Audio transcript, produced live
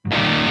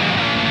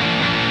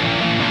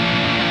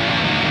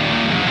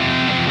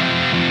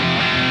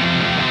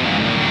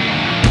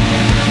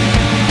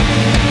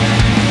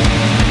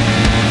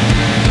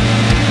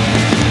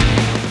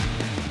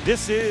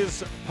This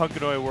is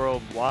Punkanoi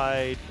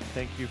Worldwide.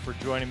 Thank you for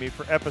joining me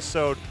for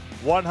episode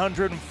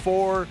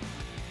 104,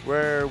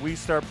 where we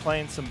start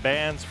playing some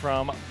bands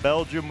from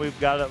Belgium. We've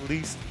got at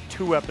least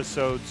 2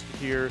 episodes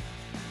here.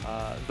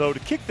 Though to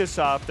kick this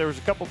off, there was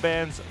a couple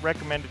bands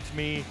recommended to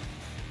me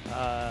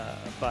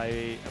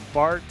by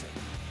Bart.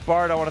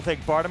 Bart, I want to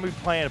thank Bart. I'm going to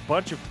be playing a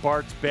bunch of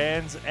Bart's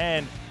bands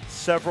and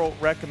several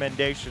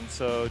recommendations.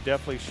 So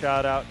definitely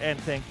shout out and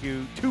thank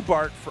you to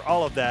Bart for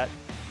all of that.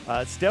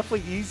 It's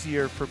definitely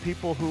easier for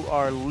people who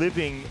are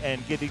living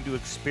and getting to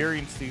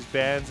experience these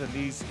bands and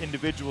these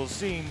individual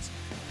scenes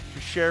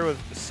to share with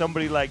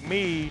somebody like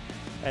me,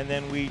 and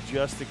then we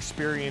just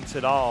experience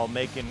it all,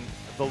 making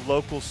the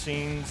local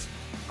scenes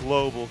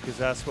global, because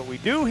that's what we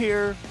do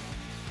here.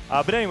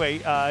 But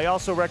anyway, I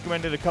also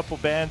recommended a couple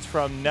bands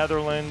from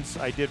Netherlands.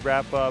 I did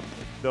wrap up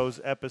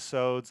those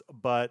episodes,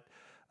 but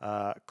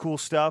cool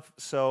stuff.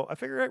 So I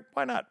figured,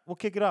 why not? We'll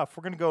kick it off.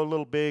 We're going to go a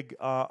little big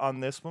on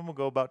this one. We'll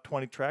go about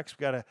 20 tracks.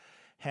 We've got a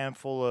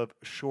handful of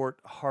short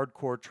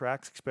hardcore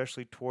tracks,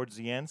 especially towards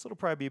the end. So it'll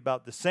probably be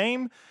about the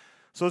same.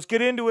 So let's get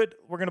into it.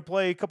 We're going to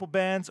play a couple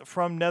bands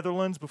from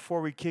Netherlands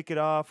before we kick it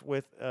off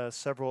with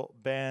several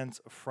bands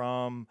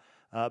from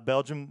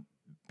Belgium.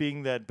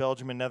 Being that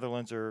Belgium and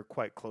Netherlands are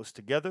quite close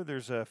together,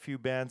 there's a few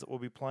bands that we'll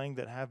be playing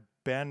that have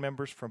band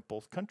members from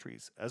both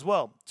countries as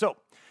well. So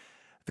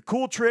The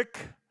Cool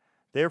Trick.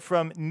 They're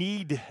from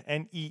Neede,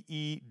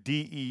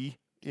 N-E-E-D-E,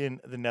 in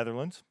the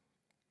Netherlands.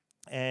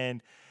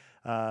 And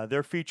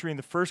they're featuring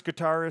the first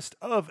guitarist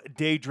of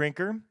Day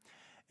Drinker.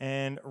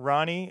 And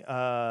Ronnie,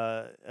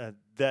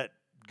 that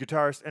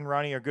guitarist and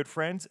Ronnie are good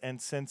friends.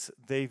 And since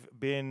they've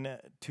been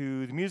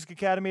to the Music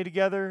Academy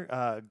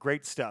together,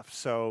 great stuff.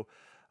 So,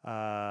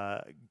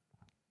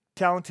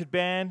 talented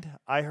band.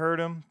 I heard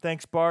them.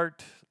 Thanks,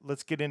 Bart.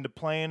 Let's get into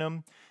playing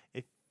them.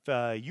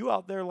 If you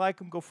out there like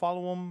them, go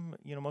follow them.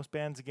 You know, most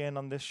bands, again,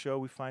 on this show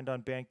we find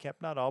on Bandcamp.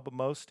 Not all, but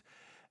most.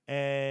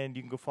 And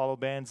you can go follow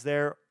bands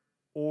there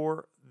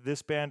or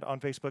this band on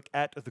Facebook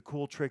at The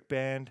Cool Trick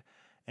Band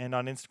and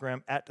on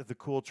Instagram at The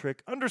Cool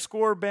Trick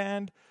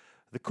 _band.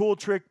 The Cool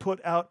Trick put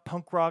out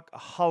Punk Rock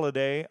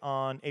Holiday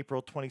on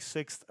April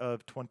 26th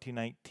of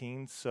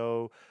 2019.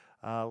 So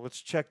let's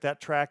check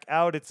that track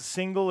out. It's a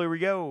single. Here we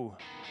go.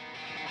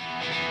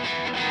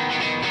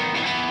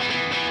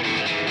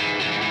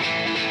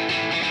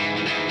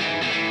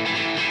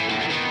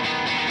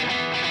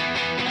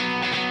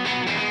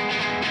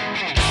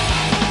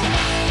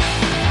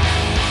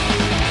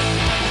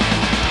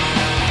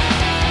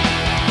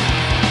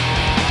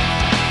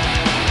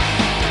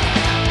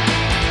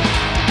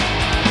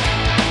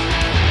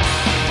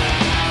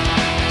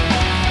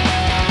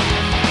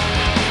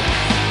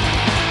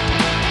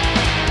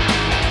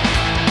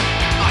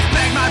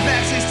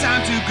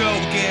 Go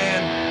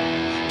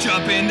again.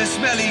 Jump in the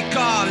smelly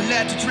car,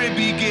 let the trip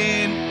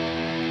begin.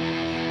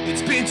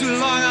 It's been too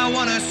long, I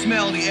wanna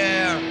smell the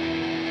air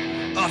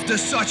after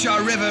such a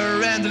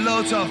river and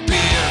loads of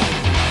beer.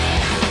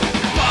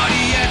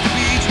 Party at the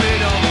beach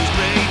with all those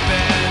great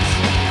bands,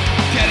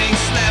 getting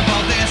slammed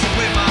while dancing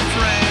with my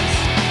friends,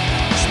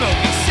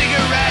 smoking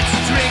cigarettes,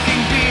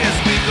 drinking beers,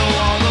 we go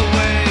all the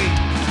way.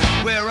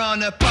 We're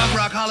on a punk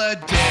rock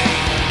holiday.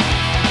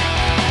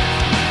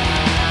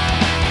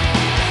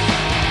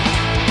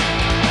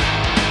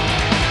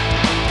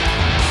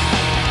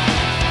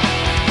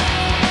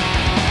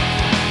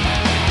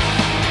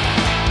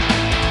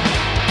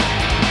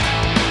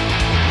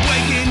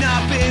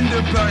 In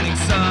the burning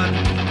sun,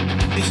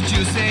 it's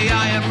Tuesday,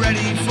 I am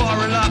ready for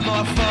a lot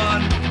more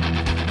fun.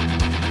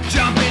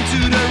 Jump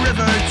into the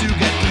river to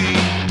get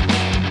clean,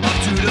 up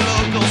to the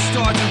local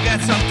store to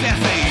get some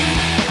caffeine.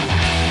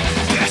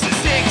 There's a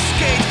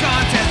 6-skate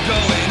contest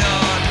going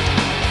on,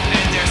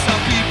 and there's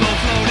some people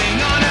floating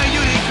on a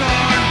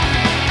unicorn.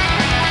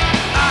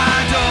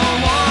 I don't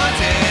want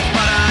it,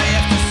 but I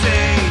have to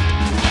say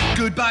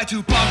goodbye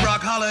to punk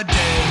rock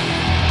holiday.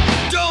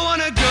 Don't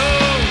wanna go,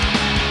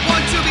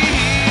 want to be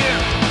here.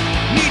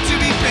 Need to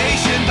be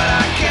patient, but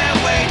I can't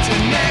wait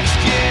till next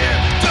year.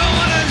 Don't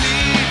wanna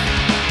leave,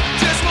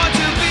 just want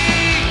to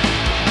be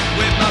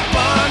with my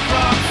punk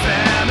rock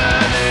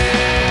family.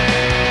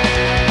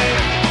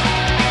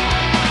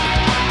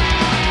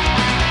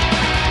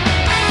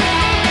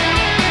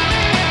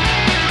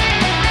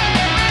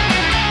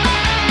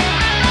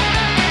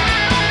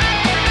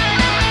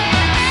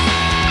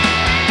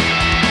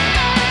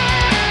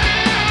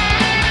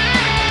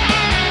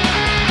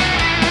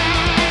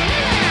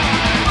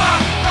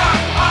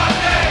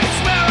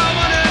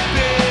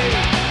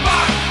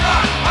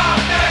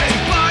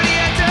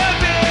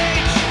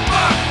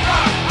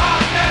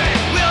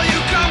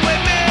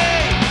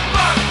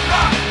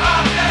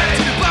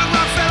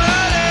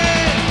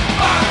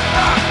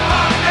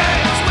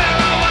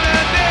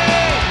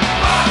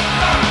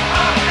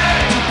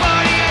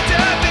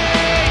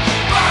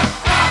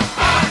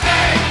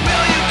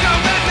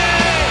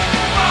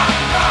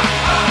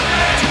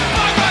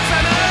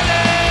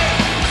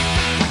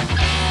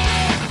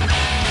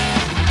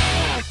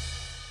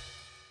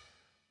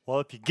 Well,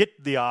 if you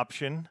get the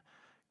option,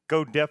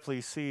 go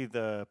definitely see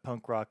the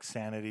Punk Rock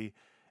Sanity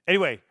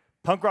Anyway,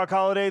 Punk Rock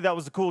Holiday, that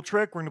was a cool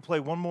trick. We're going to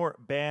play one more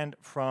band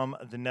from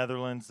the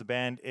Netherlands. The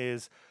band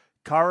is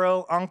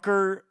Karel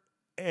Anker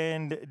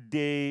and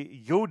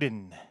De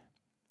Joden.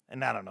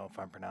 And I don't know if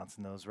I'm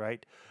pronouncing those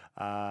right.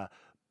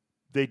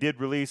 They did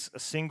release a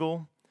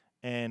single,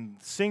 and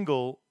the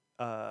single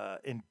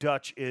in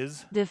Dutch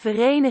is... De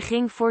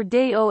Vereniging voor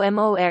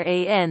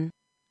DOMORAN.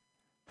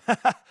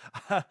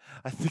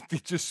 I think they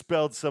just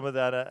spelled some of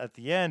that at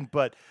the end,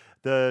 but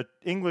the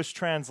English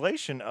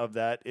translation of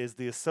that is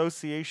the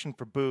Association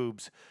for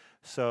Boobs.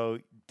 So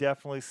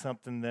definitely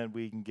something that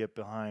we can get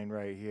behind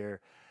right here.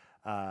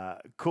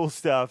 Cool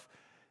stuff.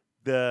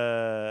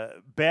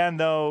 The band,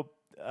 though,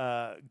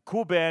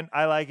 cool band.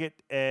 I like it.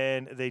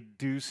 And they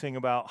do sing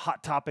about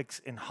hot topics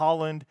in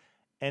Holland,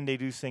 and they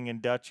do sing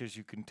in Dutch, as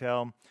you can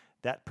tell.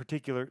 That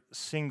particular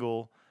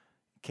single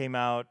came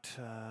out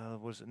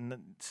was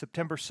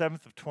September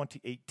 7th of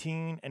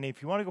 2018. And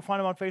if you want to go find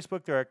them on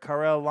Facebook, they're at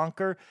Karel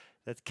Lanker.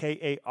 That's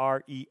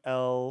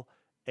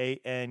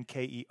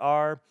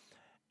Karelanker.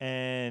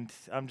 And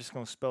I'm just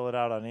going to spell it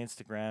out on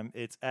Instagram.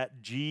 It's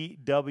at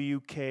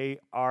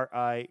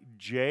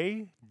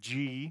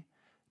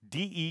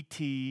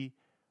GWKRIJGDETERING.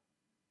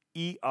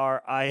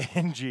 I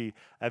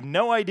have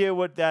no idea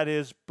what that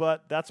is,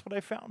 but that's what I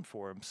found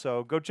for them.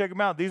 So go check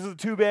them out. These are the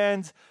two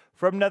bands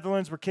from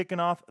Netherlands. We're kicking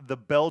off the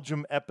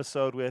Belgium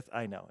episode with.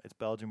 I know, it's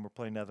Belgium. We're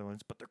playing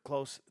Netherlands, but they're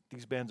close.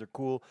 These bands are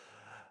cool.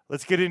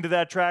 Let's get into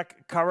that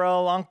track.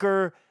 Karel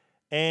Anker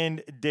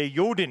and De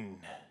Joden.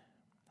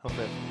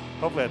 Hopefully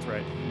that's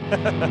right.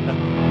 And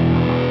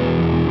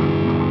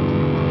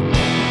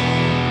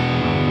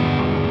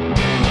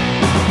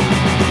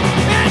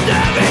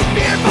every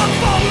fearful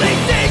falling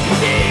thing,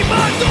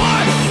 demons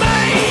or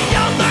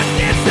vijanden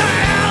is de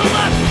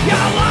helft.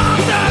 Ja,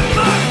 laten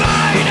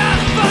verwijden,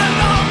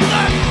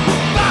 veranderen.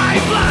 Wij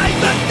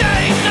blijven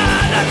tegen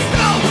het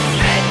stroom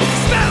en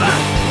zwemmen.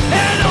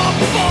 En op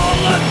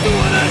volle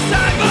toeren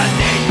zijn we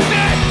niet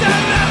meer te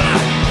remmen.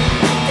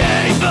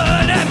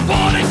 Geven en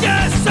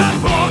bolletjes een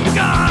blok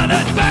aan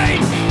het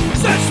been.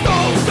 Ze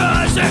stoten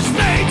zich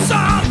steeds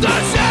aan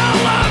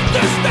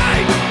dezelfde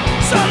steen.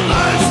 Ze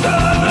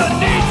luisteren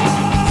niet,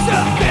 ze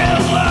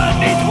willen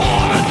niet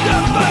horen. De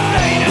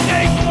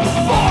vereniging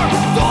voor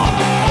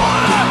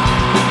domhoren.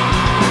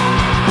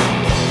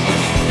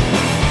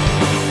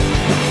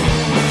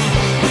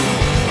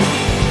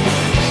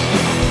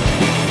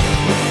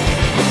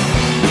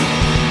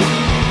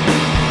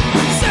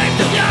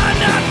 Zeventig jaar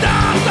na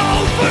dato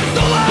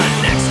verdomme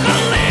niks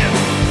geleerd.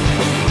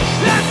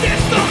 Het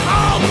is nog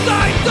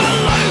altijd de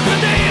leugen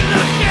die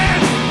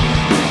regeert.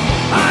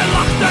 Hij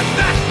lacht het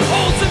weg,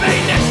 onze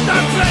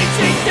minister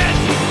president.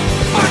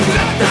 Maar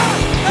Rutte,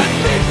 het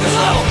niet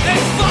geloof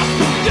is wat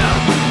je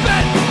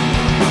bent.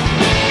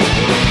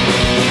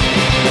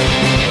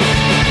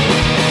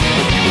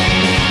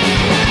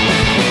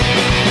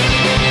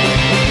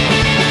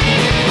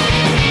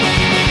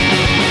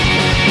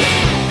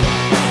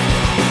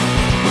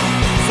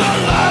 Ze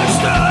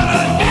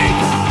luisteren niet,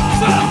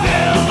 ze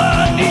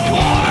willen niet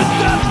horen.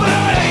 De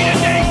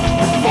vereniging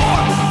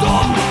voor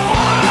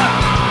domhoren.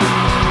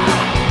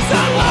 Ze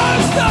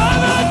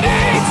luisteren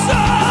niet,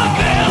 ze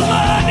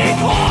willen niet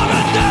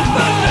horen. De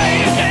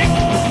vereniging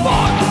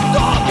voor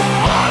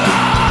domhoren.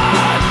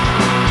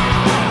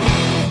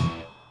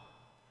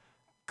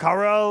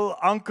 Karel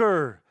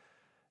Anker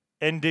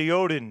and De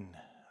Joden.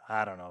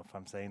 I don't know if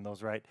I'm saying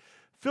those right.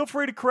 Feel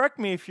free to correct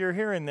me if you're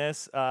hearing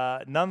this.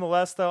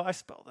 Nonetheless, though, I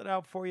spelled it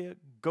out for you.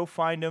 Go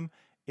find them.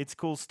 It's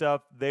cool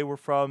stuff. They were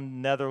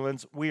from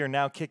Netherlands. We are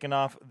now kicking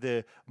off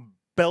the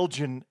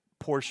Belgian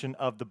portion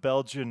of the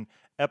Belgian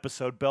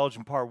episode,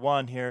 Belgian Part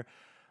 1 here.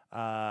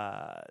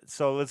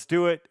 So let's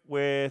do it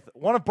with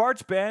one of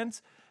Bart's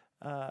bands.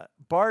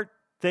 Bart,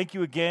 thank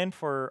you again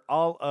for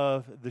all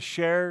of the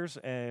shares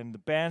and the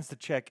bands to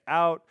check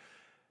out.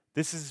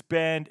 This is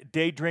band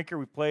Day Drinker.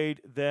 We played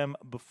them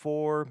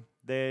before.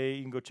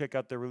 You can go check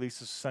out their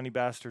releases, Sunny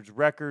Bastards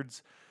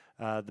Records.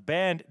 The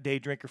band Day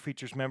Drinker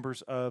features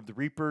members of the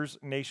Reapers,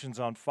 Nations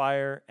on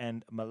Fire,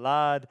 and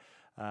Malade.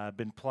 I've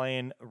been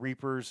playing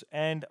Reapers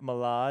and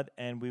Malade,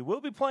 and we will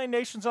be playing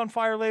Nations on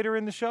Fire later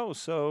in the show,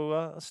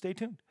 so stay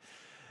tuned.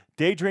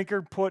 Day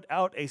Drinker put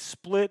out a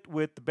split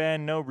with the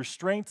band No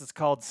Restraints. It's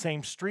called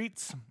Same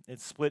Streets.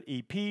 It's split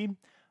EP. I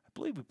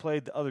believe we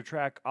played the other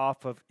track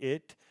off of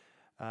it.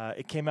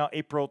 It came out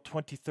April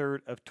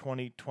 23rd of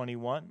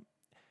 2021.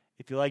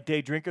 If you like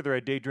Day Drinker, they're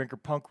at Day Drinker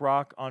Punk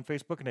Rock on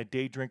Facebook and at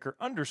Day Drinker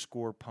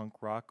 _Punk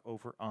Rock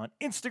over on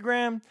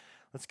Instagram.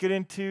 Let's get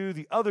into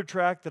the other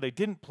track that I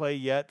didn't play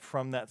yet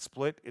from that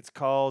split. It's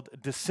called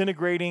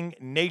Disintegrating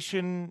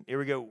Nation. Here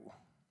we go.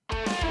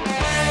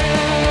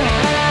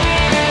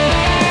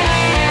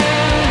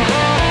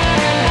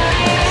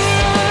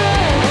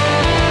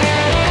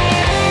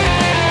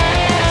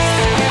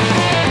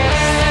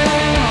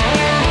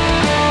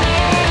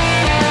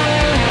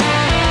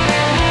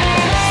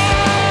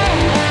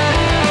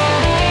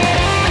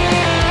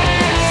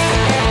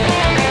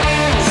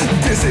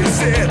 This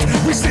is it,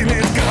 we've seen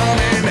it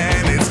coming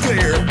and it's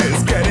clear,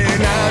 it's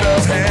getting out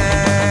of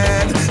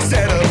hand.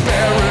 Set up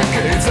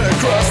barricades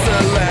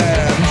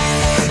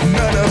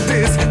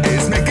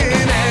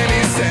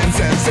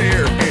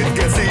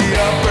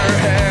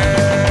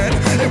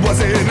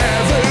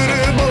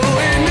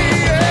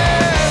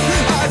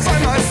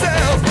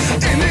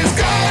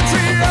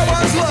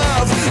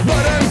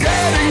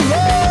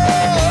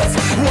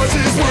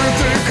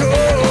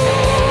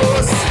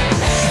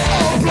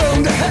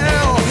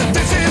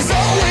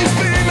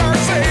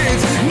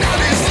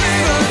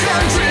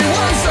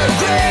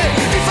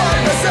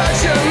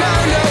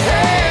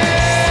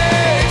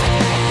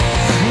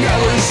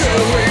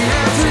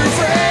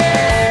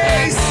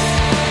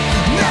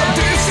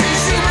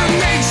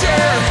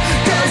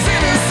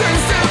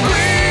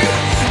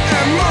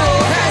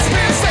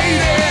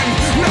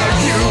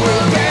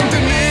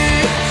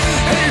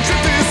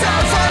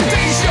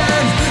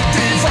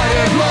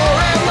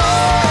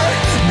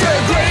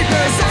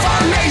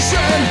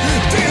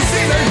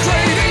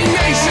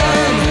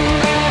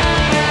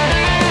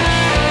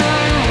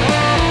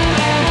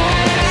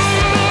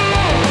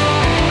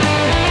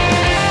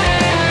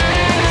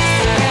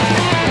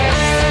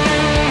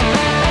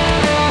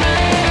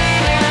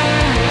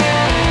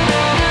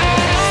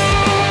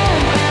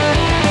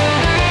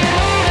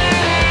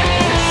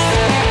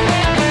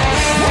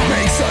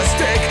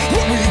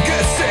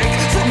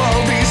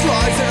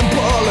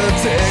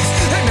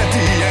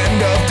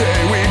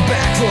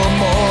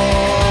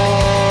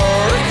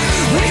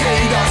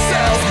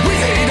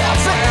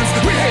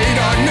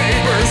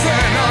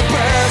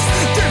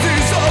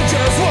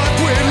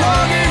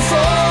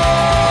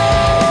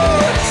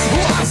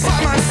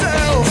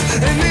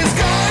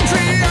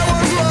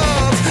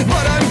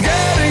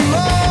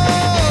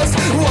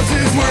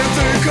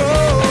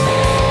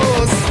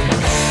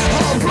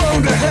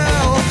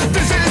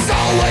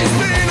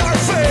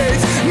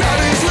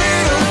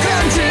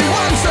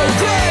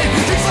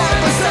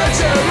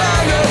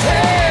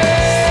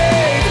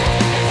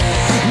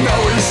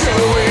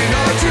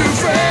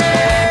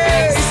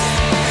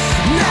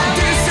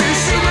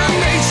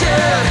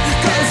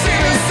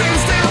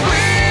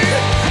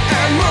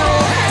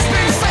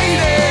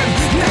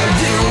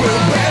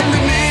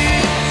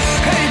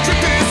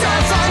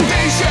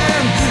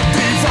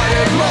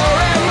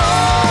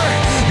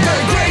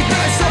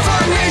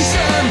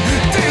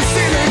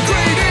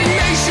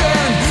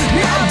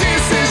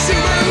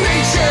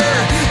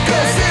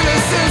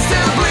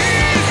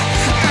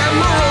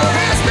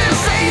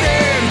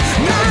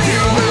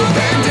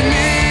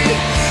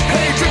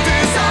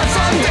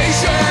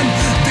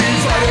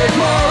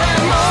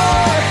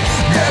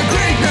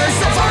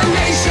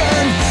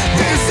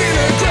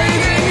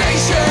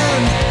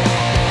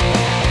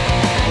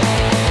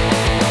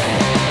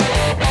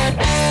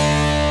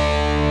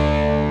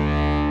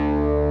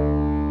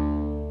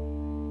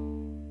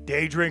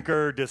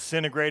Drinker,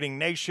 Disintegrating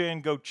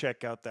Nation. Go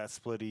check out that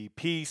split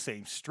EP,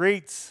 Same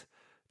Streets.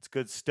 It's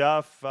good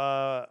stuff.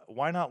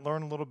 Why not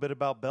learn a little bit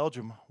about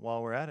Belgium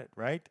while we're at it,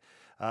 right?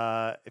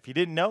 If you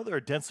didn't know, they're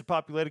a densely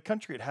populated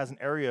country. It has an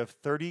area of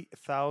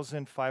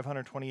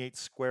 30,528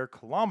 square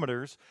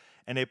kilometers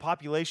and a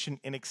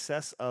population in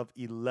excess of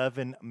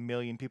 11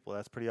 million people.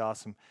 That's pretty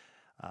awesome.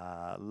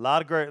 A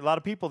lot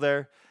of people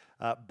there.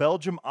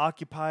 Belgium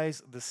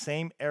occupies the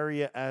same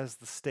area as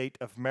the state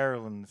of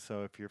Maryland.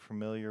 So if you're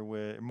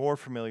more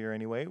familiar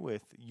anyway,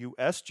 with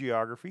U.S.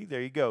 geography, there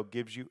you go.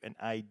 Gives you an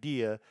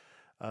idea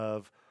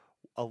of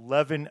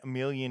 11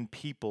 million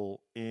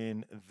people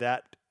in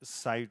that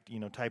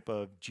type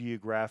of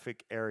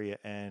geographic area.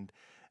 And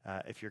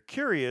if you're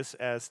curious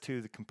as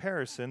to the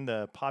comparison,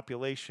 the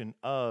population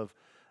of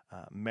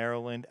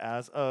Maryland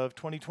as of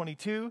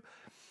 2022,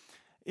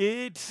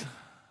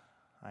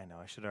 I know,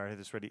 I should already have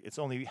this ready. It's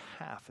only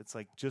half. It's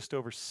like just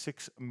over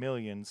 6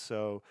 million.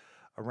 So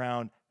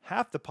around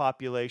half the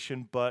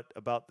population, but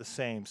about the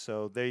same.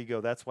 So there you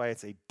go. That's why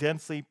it's a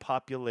densely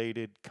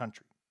populated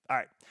country. All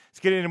right,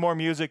 let's get into more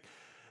music.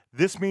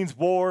 This Means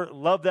War.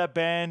 Love that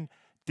band.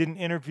 Did an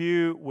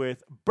interview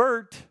with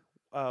Bert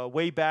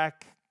way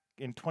back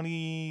in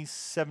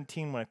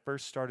 2017 when I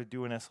first started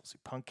doing SLC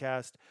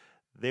Punkcast.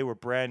 They were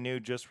brand new,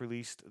 just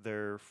released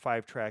their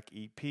 5-track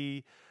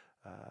EP.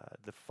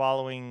 The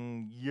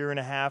following year and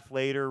a half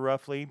later,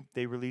 roughly,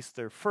 they released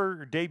their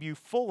debut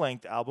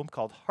full-length album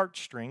called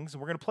Heartstrings,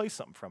 and we're going to play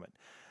something from it.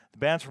 The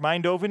band's from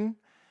Eindhoven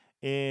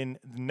in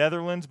the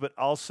Netherlands, but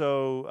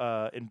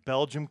also in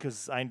Belgium,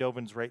 because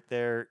Eindhoven's right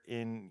there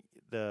in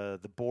the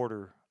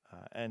border,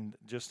 and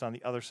just on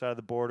the other side of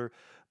the border,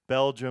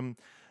 Belgium.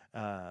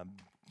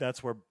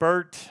 That's where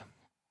Bert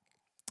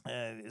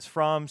is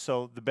from.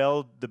 So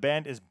the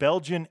band is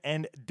Belgian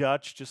and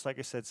Dutch. Just like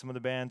I said, some of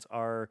the bands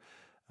are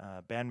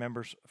band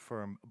members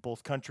from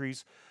both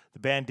countries. The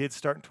band did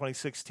start in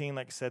 2016.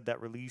 Like I said,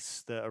 that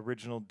release, the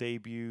original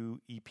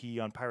debut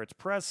EP on Pirates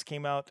Press,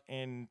 came out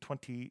in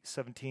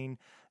 2017.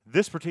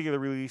 This particular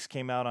release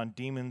came out on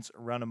Demons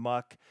Run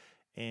Amok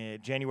in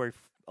January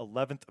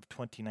 11th of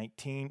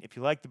 2019. If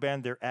you like the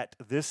band, they're at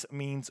This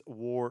Means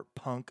War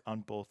Punk on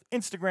both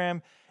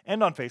Instagram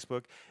and on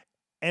Facebook.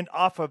 And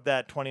off of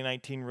that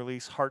 2019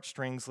 release,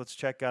 Heartstrings, let's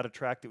check out a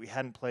track that we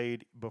hadn't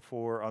played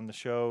before on the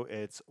show.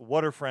 It's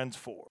What Are Friends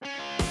For?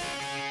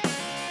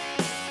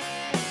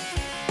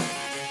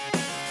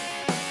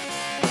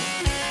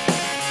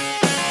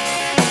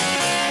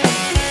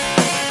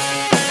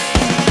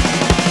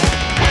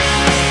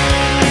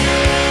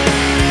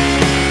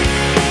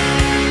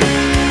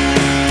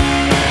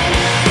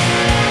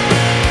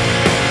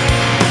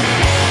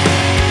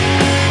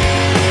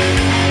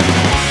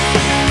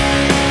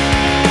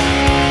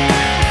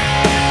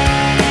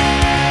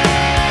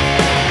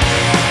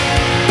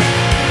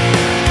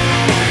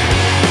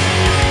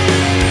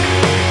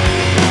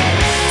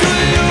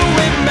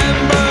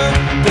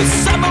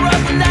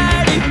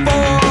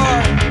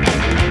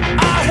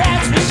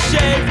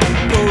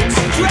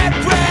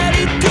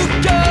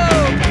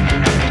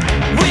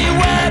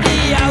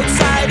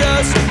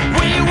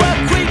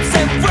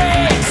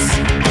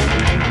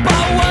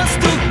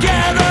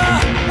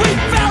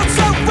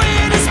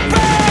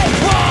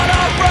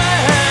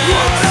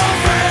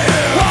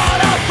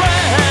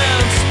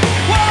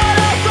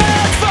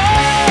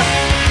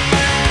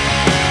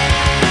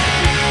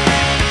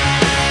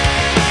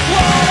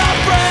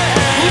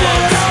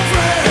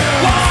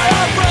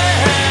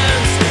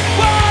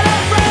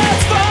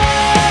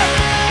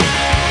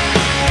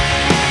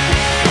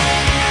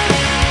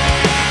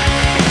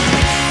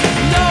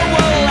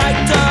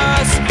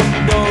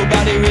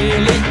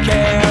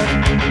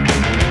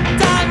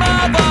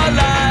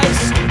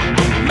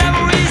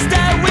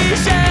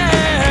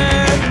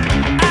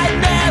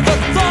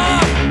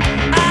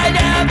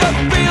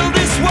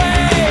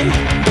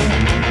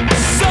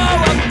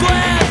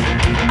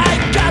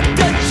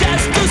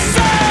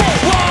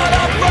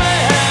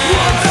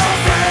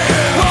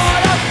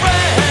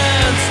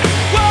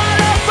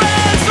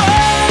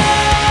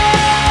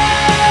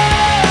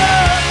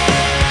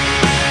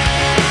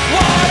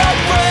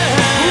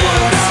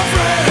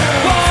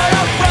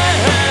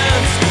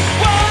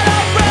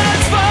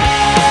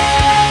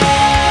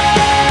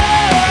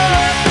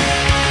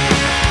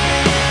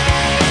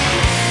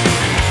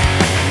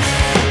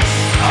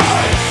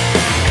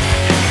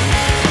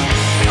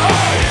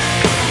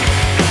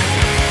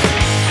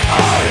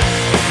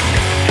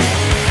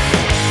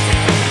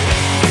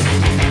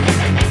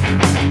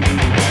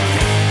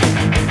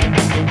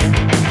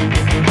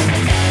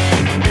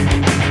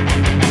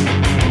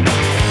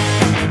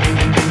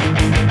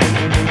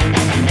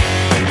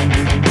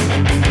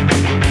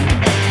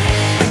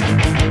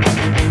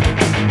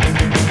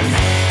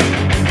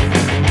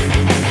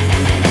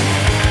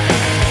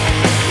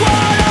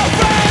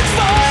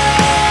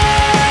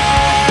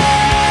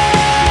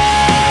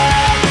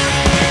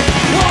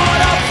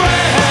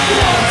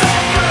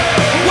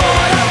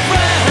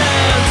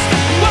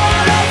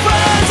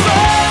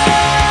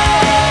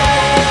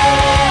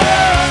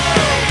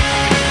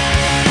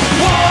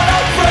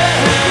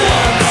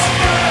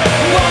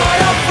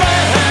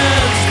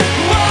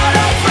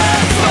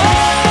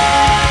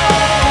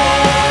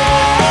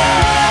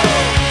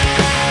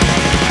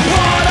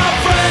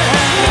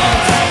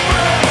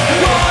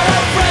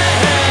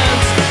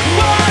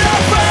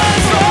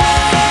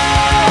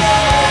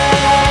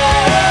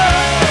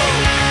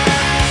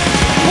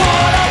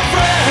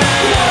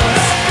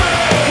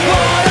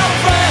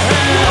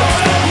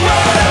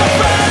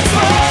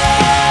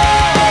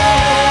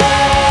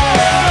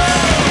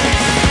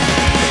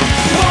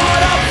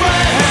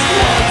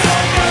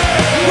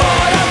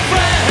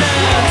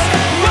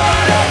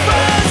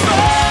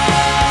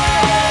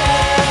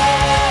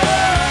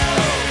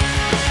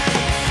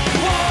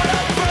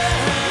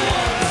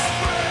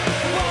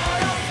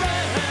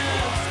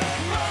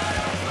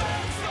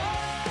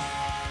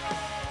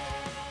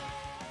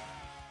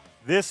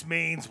 This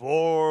means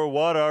war,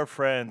 what are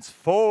friends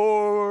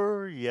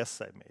for?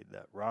 Yes, I made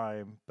that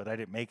rhyme, but I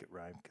didn't make it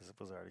rhyme because it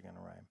was already going to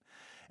rhyme.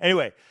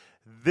 Anyway,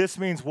 This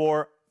Means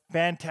War,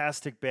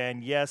 fantastic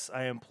band. Yes,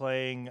 I am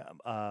playing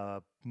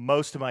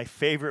most of my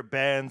favorite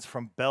bands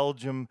from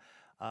Belgium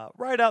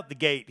right out the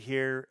gate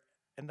here,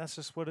 and that's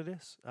just what it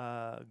is.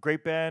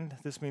 Great band,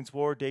 This Means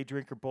War, Day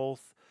Drinker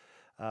both.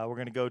 We're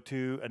going to go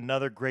to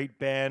another great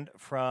band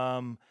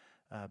from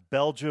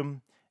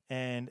Belgium.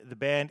 And the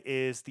band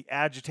is The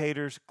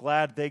Agitators.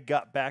 Glad they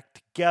got back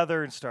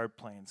together and started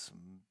playing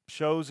some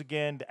shows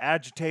again. The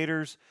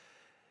Agitators,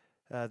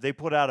 they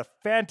put out a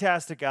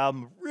fantastic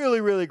album, really,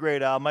 really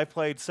great album. I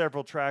played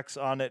several tracks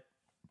on it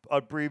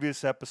on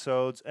previous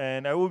episodes,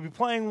 and I will be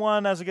playing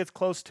one as it gets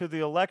close to the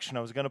election.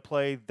 I was going to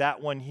play that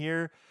one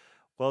here.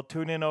 Well,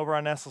 tune in over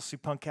on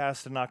SLC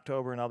Punkcast in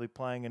October, and I'll be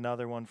playing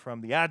another one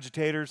from The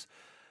Agitators.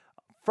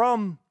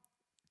 From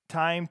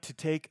Time to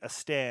Take a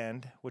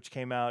Stand, which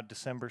came out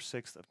December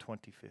 6th of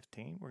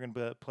 2015. We're going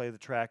to play the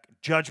track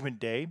Judgment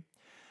Day.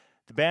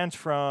 The band's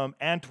from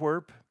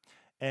Antwerp,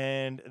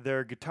 and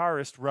their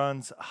guitarist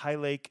runs High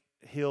Lake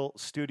Hill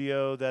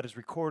Studio that has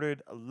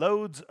recorded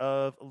loads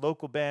of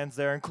local bands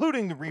there,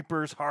 including the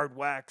Reapers, Hard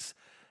Wax,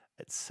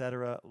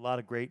 etc. A lot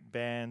of great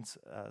bands,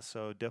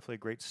 so definitely a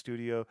great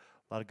studio.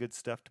 A lot of good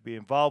stuff to be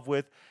involved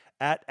with.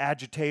 At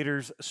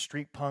Agitators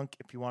Street Punk,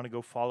 if you want to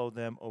go follow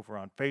them over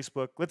on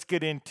Facebook. Let's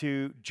get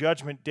into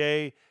Judgment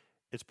Day.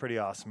 It's pretty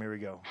awesome. Here we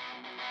go.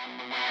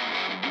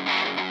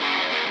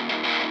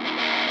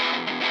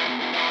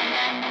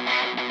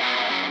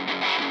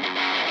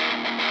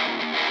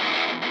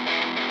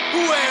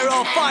 We're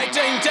all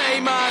fighting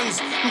demons,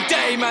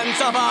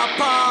 demons of our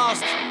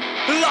past.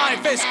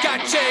 Life is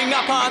catching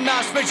up on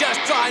us, we're just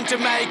trying to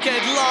make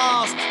it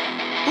last.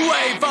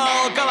 We've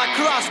all got a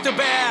cross to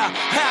bear,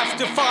 have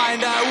to find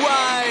a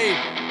way.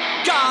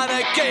 Gotta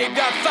keep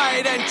the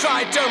faith and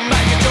try to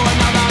make it to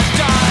another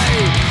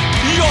day.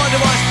 You're the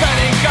one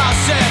spreading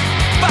gossip,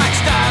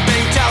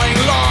 backstabbing, telling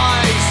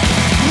lies.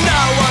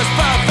 No one's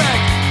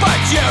perfect, but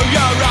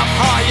you're up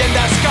high in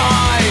the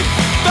sky.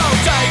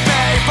 Don't take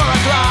me for a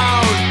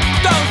clown,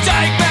 don't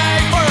take me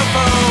for a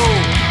fool.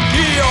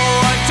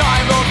 Your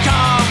time will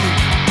come,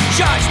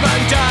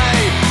 Judgment Day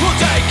will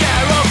take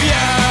care of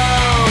you.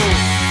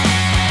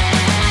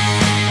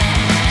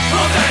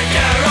 Take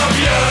care of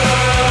you.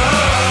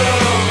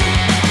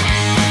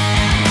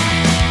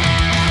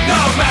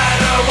 No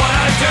matter what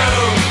I do,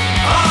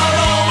 I'll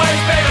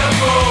always be a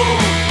fool.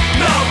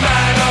 No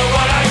matter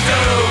what I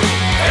do,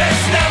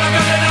 it's never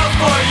good enough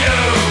for you.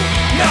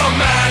 No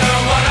matter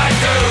what I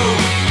do,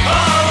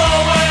 I'll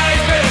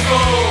always be a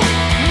fool.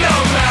 No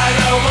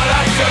matter what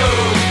I do,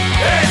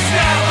 it's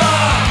never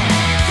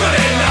good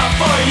enough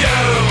for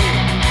you.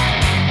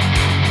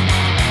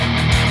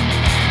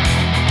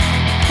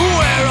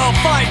 We're all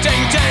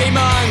fighting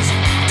demons,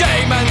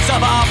 demons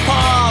of our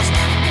past.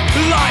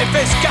 Life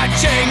is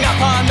catching up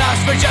on us,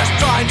 we're just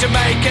trying to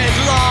make it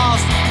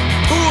last.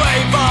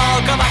 We've all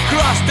got a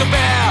cross to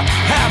bear,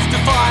 have to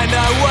find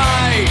a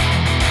way.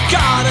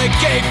 Gotta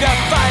keep the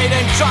faith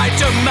and try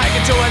to make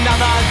it to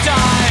another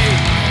day.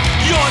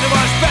 You're the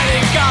one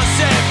spreading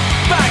gossip,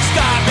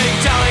 backstabbing,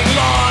 telling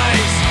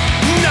lies.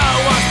 No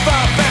one's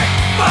perfect,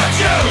 but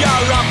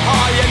you're up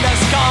high in the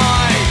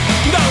sky.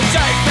 Don't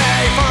take me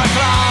for a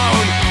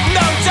clown,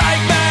 don't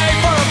take me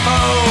for a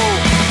fool.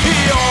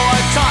 Your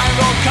time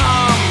will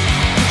come,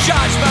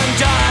 Judgment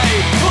Day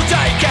will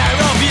take care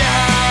of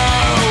you.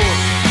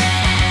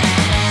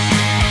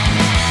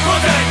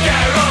 We'll take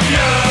care of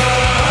you.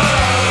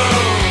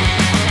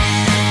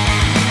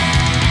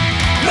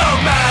 No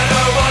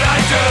matter what I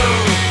do,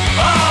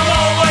 I'll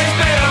always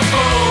be a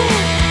fool.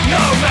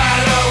 No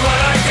matter what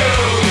I do,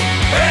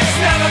 it's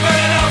never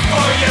good enough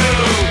for you.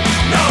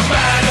 No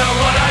matter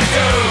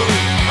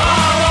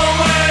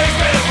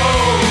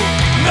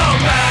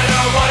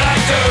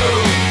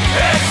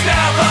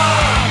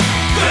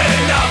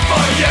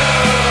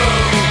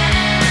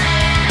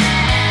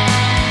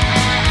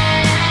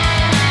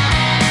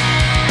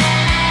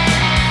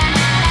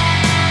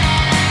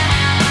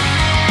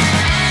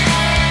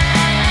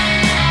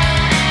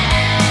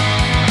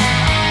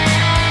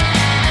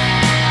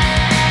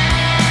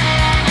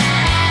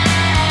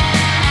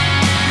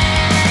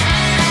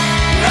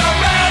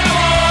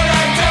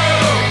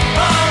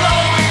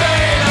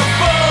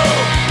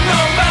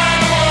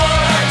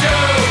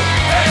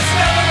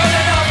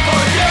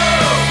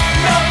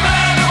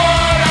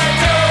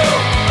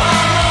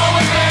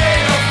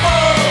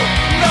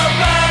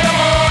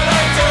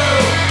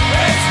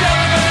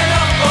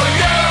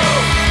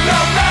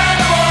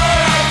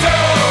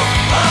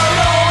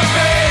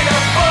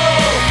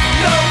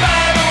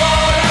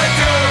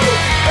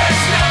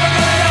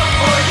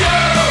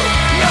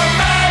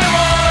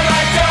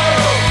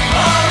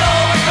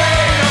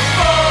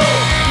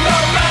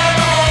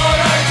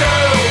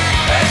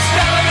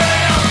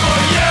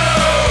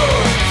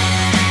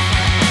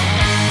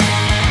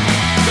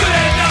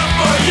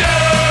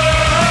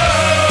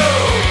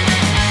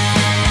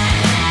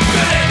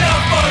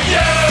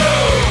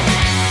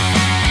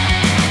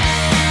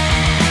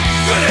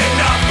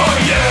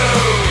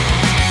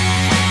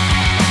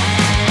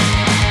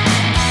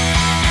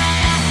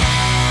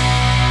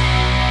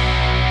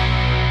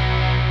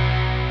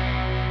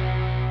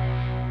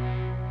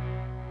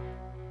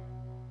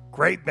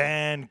Great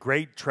band,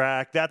 great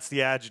track. That's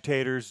the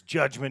Agitators,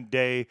 Judgment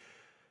Day.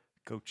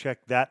 Go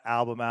check that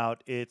album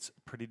out. It's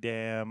pretty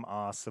damn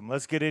awesome.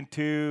 Let's get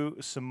into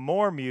some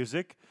more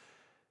music.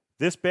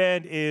 This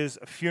band is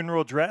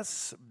Funeral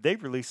Dress.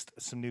 They've released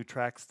some new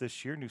tracks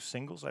this year, new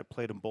singles. I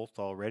played them both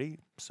already,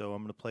 so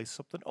I'm going to play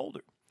something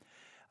older.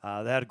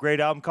 They had a great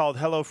album called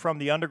Hello from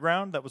the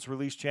Underground that was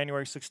released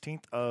January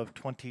 16th of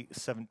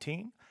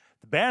 2017.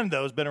 The band,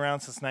 though, has been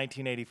around since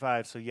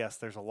 1985, so yes,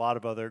 there's a lot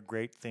of other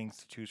great things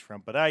to choose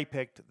from, but I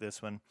picked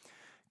this one.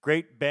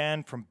 Great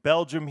band from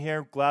Belgium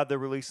here. Glad they're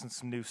releasing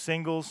some new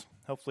singles.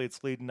 Hopefully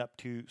it's leading up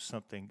to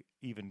something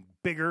even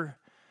bigger.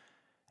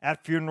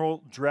 At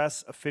Funeral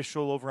Dress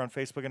Official over on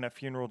Facebook and at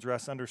Funeral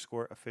Dress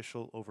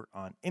 _official over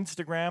on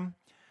Instagram.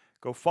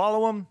 Go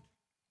follow them.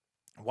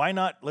 Why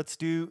not? Let's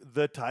do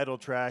the title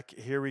track.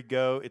 Here we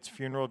go. It's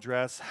Funeral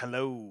Dress.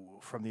 Hello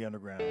from the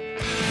Underground.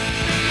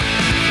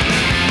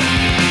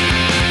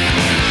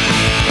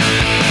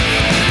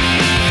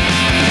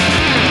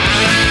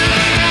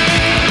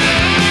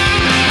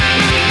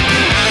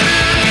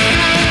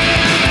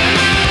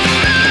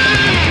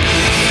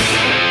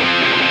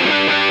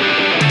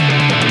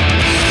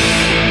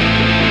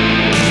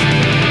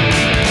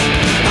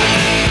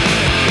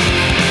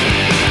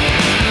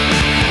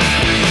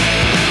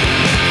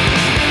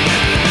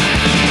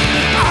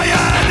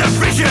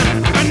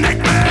 A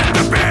nightmare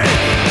to be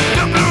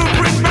the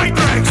blueprint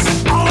matrix.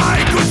 All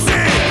I could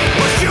see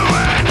was you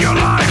and your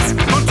lives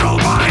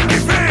controlled by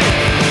defeat.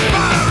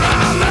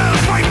 Parallel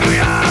fight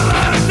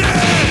reality.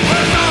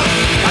 We're not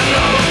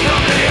alone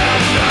from the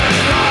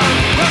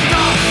underground. We're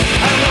not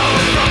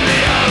alone from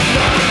the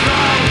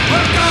underground.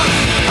 We're not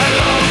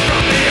alone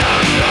from the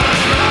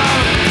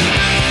underground.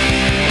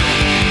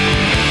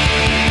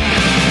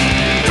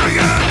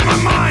 Triggered my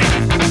mind.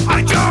 I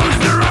chose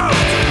the road.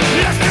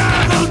 Less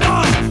traveled on.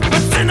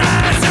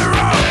 As a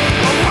road,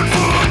 one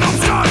foot of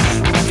touch,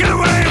 get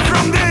away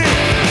from the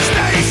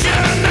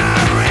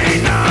stationary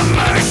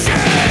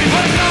machine.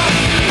 We're not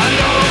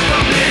alone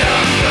from the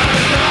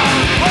underground.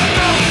 We're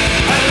not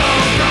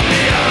alone from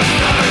the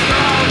underground.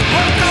 We're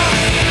not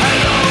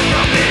alone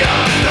from the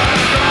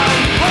underground.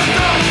 We're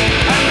not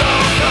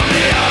alone from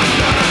the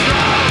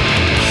underground.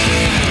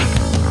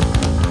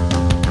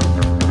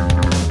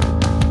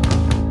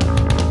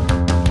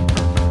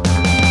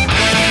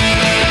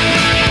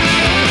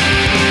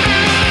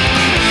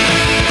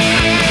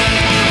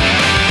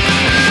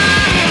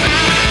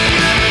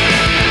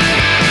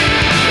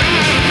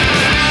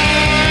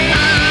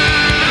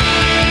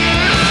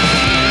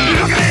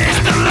 Look at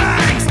Eastern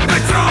Legs,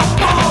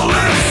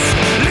 metropolis,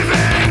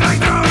 living like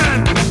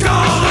drowning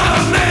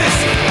colonies.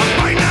 A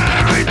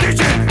binary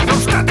digit from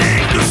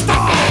static to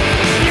stall.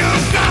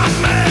 You've got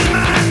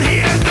mailman,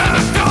 hear the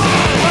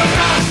call. We're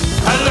not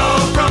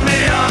alone from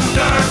the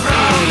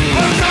underground.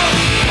 We're not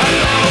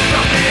alone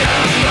from the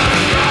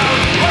underground.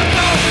 We're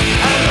not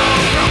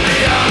alone from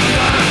the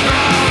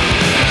underground.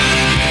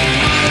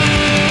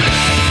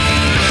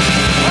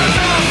 We're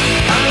not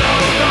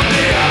alone from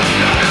the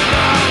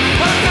underground.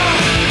 We're not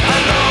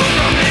alone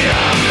from the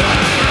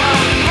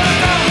underground. We're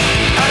not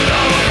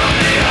alone from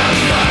the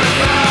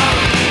underground.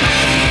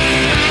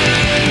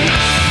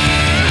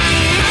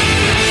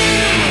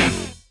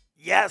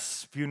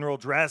 Yes, Funeral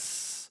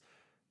Dress.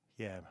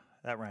 Yeah,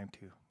 that rhymed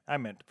too. I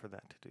meant for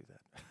that to do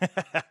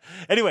that.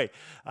 Anyway,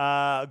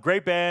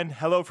 great band.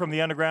 Hello from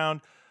the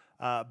Underground.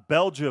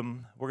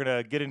 Belgium. We're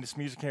going to get into some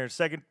music here in a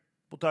second.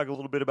 We'll talk a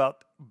little bit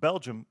about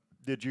Belgium,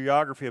 the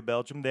geography of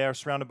Belgium. They are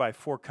surrounded by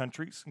 4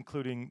 countries,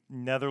 including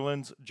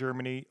Netherlands,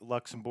 Germany,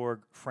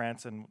 Luxembourg,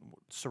 France, and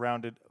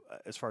surrounded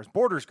as far as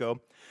borders go.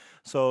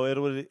 So it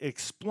will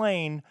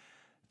explain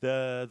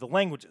the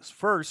languages.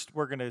 First,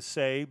 we're going to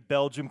say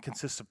Belgium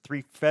consists of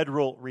 3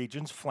 federal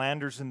regions: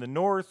 Flanders in the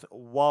north,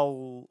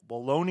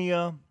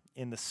 Wallonia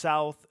in the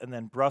south, and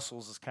then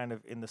Brussels is kind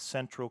of in the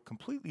central,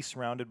 completely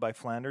surrounded by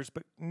Flanders,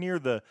 but near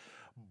the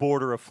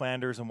border of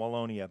Flanders and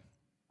Wallonia.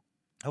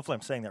 Hopefully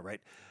I'm saying that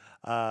right.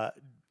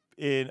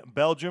 In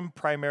Belgium,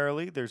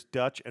 primarily, there's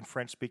Dutch and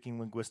French-speaking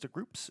linguistic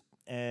groups,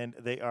 and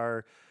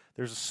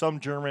there's some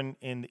German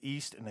in the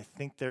east, and I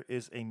think there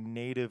is a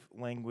native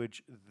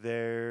language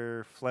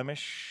there,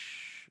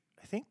 Flemish,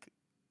 I think.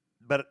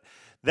 But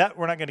that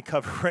we're not going to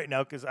cover right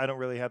now because I don't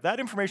really have that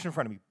information in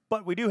front of me.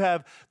 But we do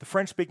have the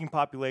French-speaking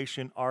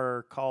population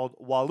are called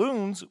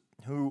Walloons,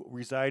 who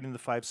reside in the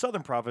 5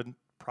 southern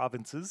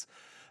provinces,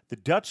 the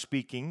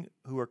Dutch-speaking,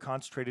 who are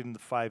concentrated in the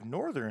 5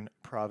 northern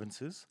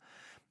provinces.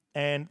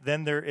 And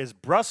then there is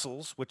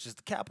Brussels, which is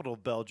the capital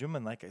of Belgium.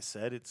 And like I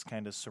said, it's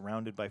kind of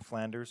surrounded by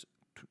Flanders,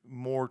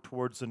 more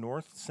towards the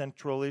north,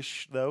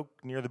 central-ish, though,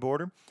 near the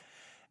border.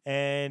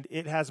 And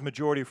it has a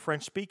majority of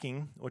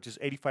French-speaking, which is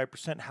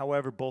 85%.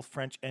 However, both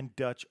French and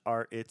Dutch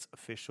are its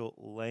official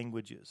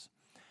languages.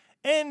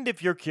 And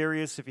if you're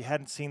curious, if you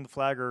hadn't seen the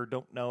flag or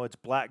don't know, it's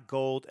black,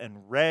 gold,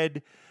 and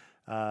red,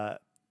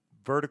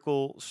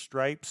 vertical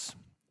stripes.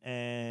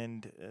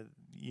 And,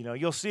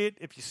 you'll see it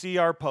if you see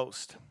our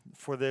post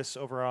for this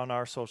over on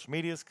our social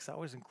medias, because I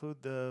always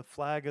include the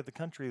flag of the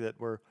country that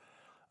we're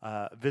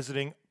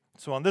visiting.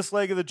 So on this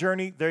leg of the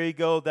journey, there you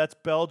go. That's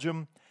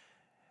Belgium.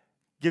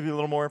 Give you a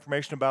little more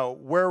information about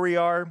where we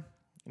are.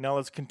 Now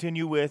let's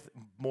continue with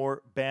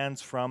more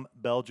bands from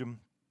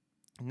Belgium.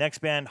 Next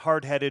band,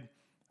 Hard Headed.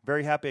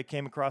 Very happy I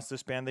came across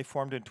this band. They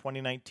formed in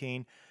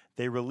 2019.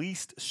 They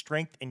released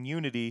Strength and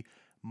Unity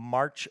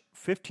March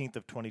 15th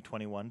of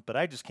 2021, but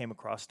I just came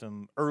across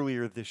them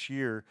earlier this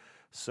year,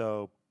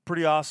 so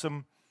pretty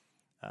awesome.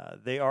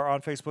 They are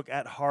on Facebook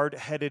at Hard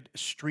Headed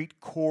Street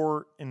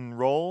Core and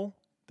Roll.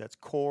 That's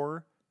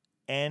Core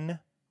N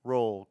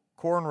Roll.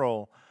 Core and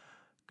Roll.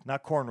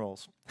 Not corn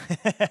rolls.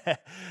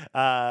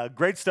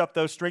 Great stuff,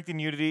 though. Strength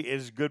and Unity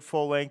is good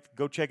full length.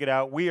 Go check it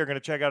out. We are going to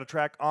check out a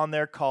track on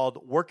there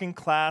called Working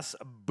Class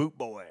Boot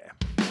Boy.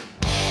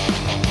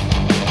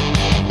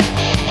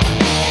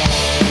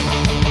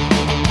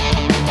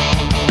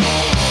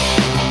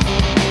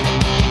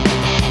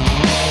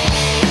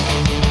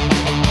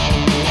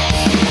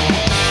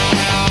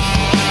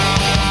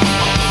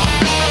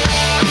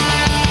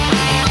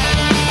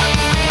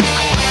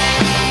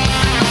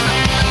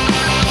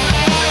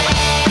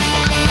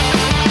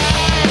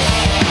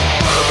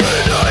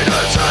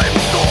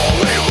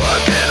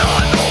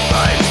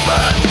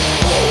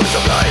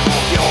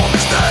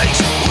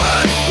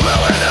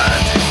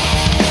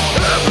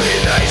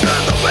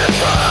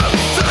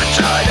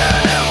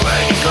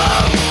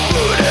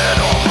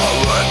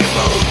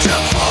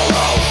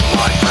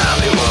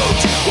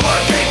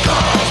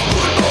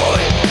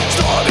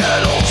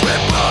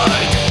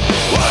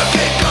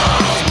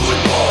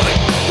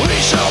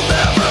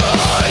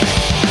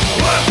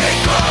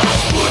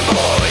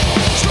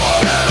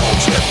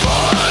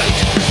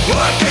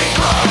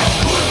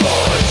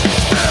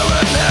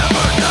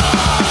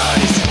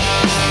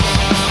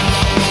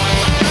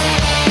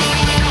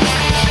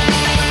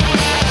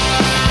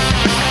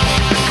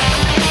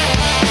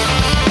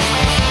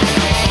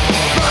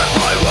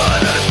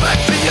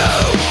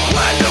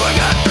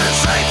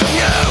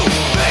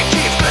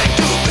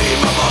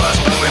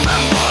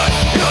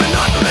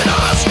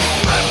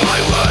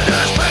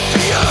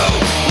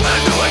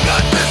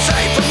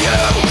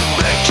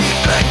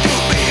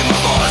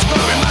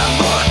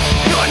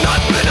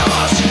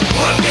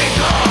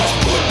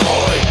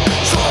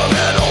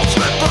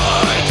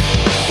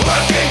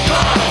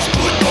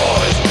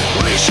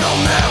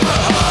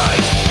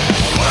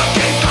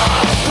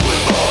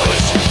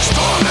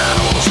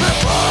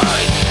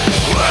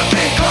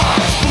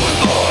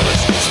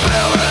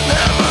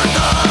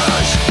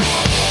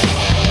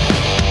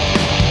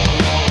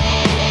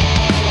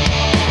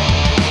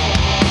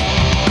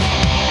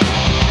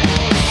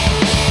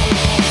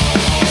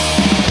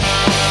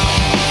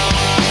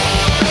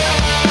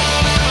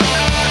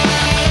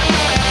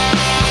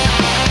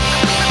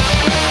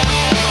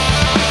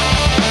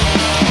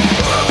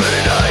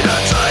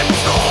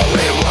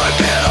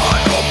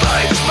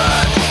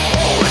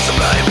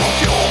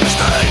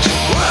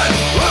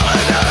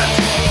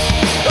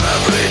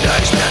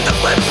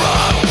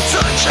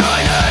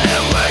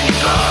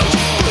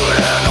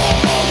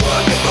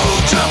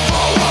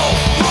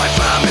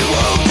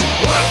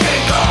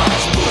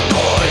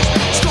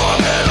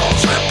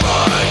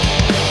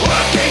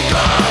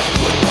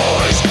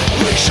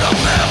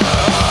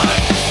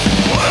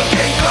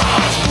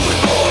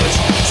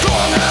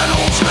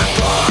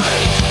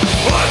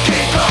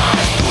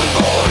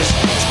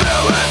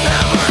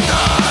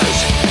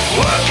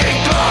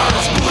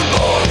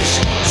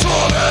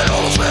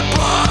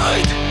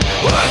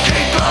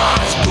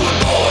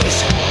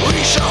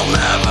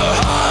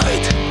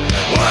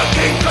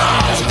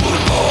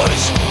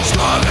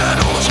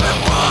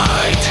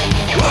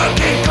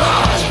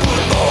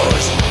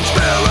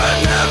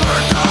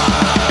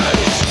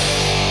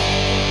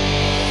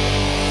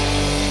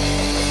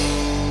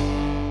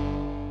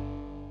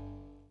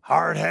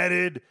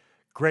 Hard-headed,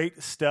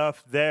 great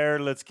stuff there.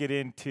 Let's get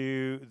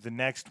into the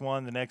next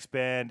one. The next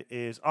band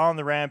is On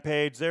the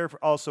Rampage. They're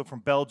also from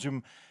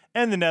Belgium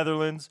and the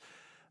Netherlands.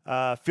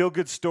 Feel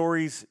Good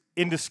Stories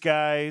in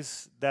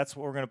Disguise. That's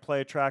what we're going to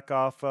play a track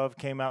off of.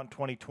 Came out in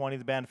 2020.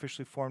 The band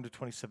officially formed in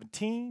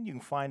 2017. You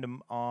can find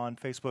them on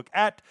Facebook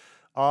at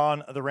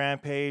On the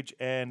Rampage.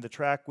 And the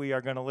track we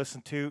are going to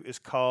listen to is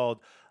called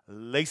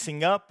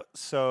Lacing Up.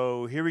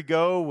 So here we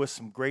go with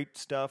some great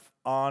stuff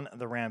on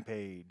the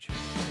Rampage.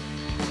 Lacing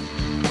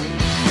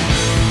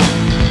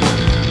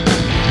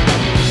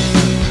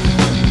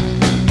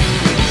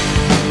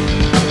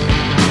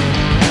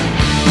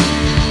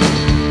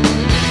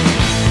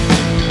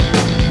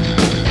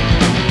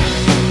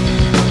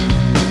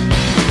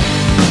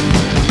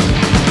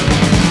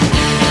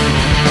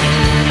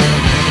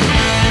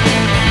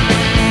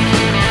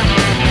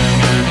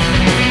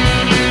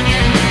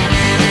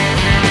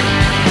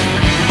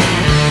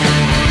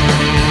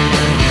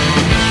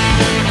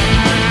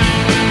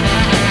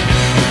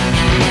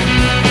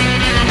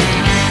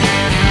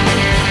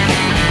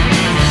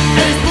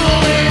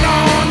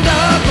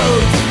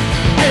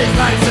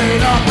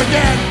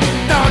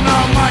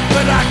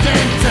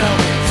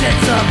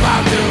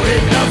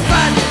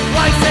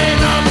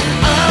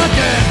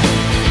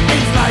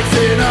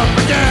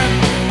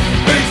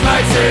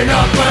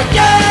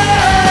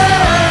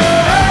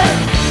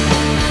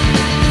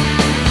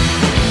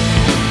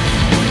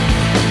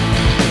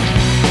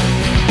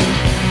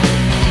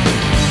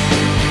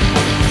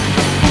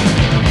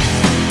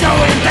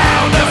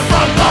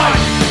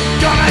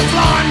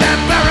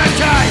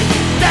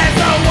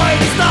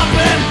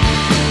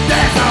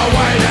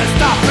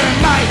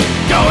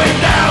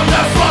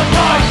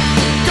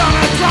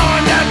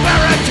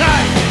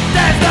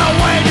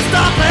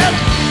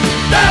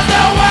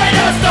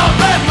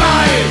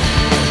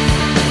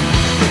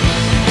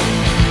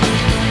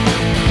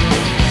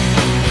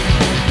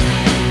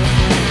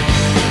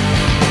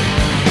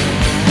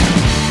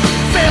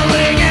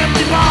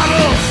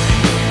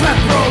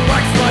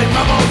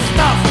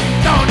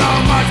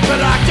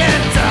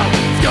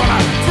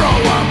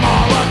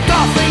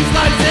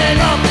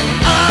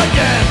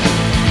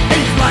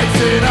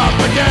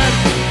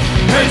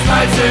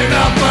rising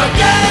up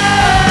again.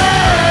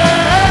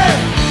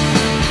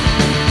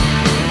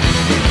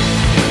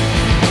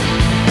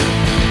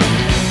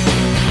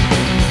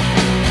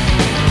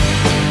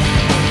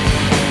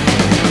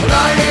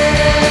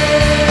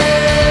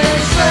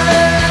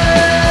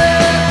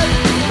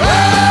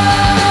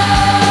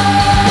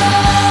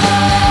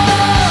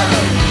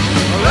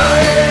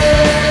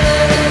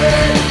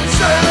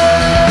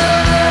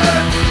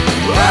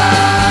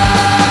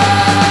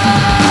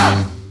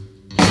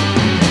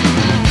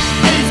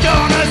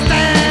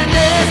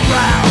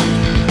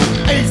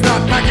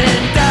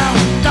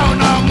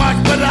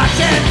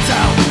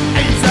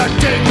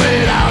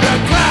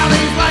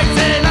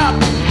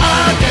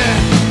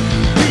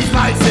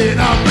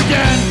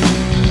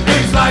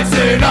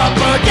 Rising up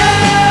again.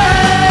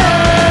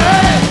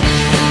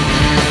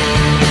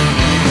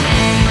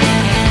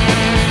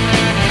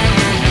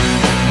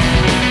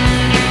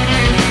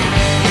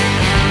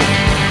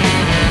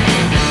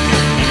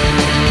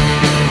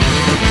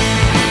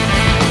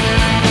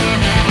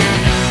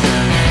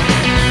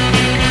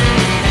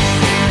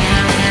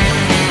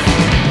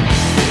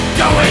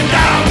 Going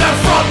down the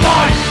front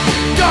line,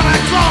 gonna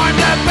climb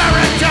the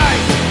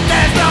barricade.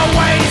 There's no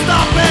way to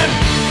stop him.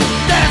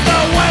 There's no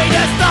way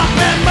to stop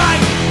him,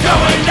 mate.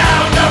 Going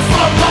down the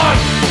front line,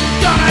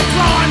 gonna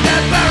climb the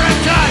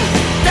barricade.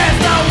 There's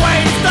no way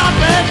to stop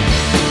him.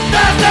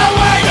 There's no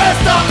way to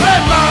stop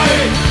him,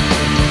 mate.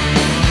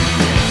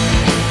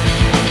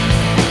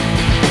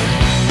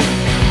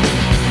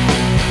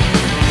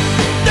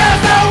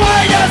 There's no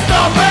way to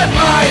stop him,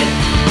 mate.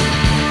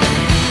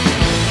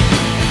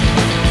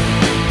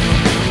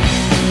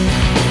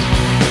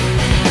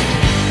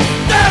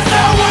 There's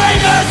no way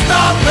to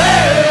stop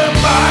him,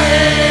 mate.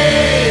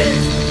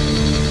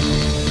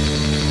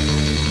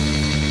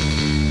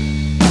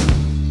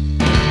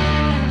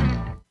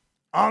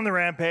 On the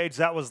Rampage,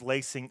 that was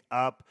Lacing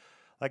Up.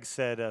 Like I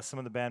said, some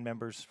of the band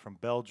members from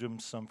Belgium,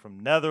 some from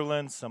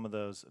Netherlands, some of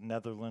those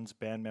Netherlands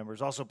band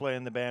members also play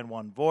in the band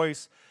One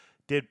Voice.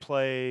 Did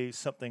play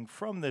something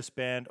from this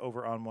band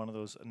over on one of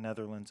those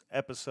Netherlands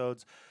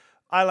episodes.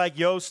 I like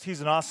Joost.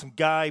 He's an awesome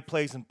guy. He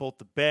plays in both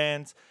the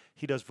bands.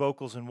 He does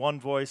vocals in One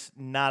Voice,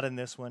 not in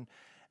this one.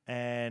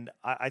 And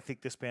I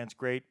think this band's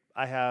great.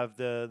 I have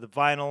the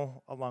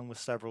vinyl along with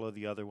several of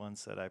the other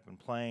ones that I've been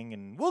playing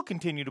and will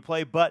continue to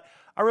play. But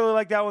I really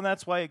like that one.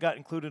 That's why it got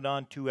included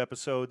on 2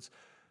 episodes.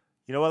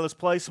 You know what? Let's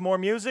play some more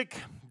music.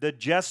 The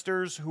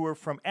Jesters, who are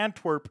from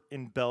Antwerp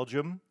in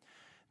Belgium,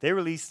 they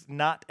released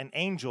Not an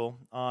Angel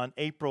on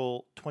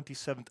April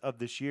 27th of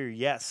this year.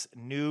 Yes,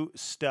 new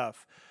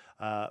stuff.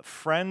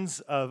 Friends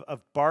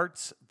of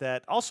Bart's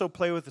that also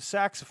play with the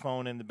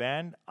saxophone in the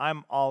band.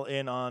 I'm all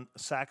in on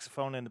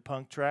saxophone in the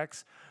punk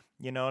tracks,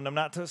 you know, and I'm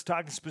not just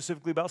talking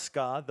specifically about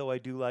ska, though I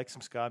do like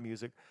some ska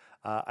music.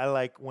 I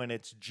like when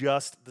it's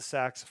just the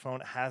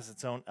saxophone. It has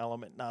its own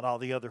element, not all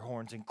the other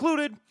horns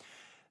included.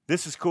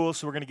 This is cool,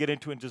 so we're going to get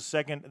into it in just a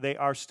second. They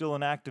are still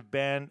an active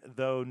band,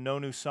 though no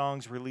new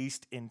songs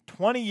released in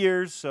 20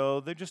 years, so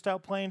they're just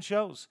out playing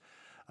shows.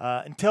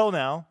 Until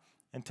now.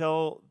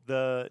 Until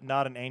the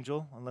Not an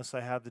Angel, unless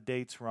I have the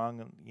dates wrong.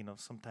 And, you know,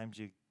 sometimes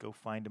you go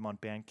find them on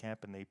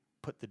Bandcamp and they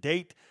put the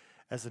date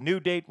as a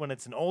new date when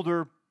it's an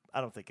older.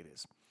 I don't think it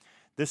is.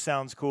 This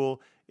sounds cool.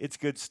 It's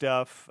good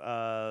stuff.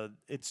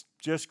 It's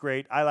just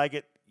great. I like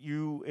it.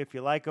 If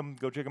you like them,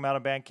 go check them out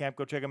on Bandcamp.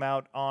 Go check them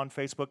out on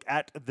Facebook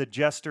at The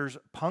Jesters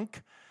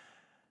Punk.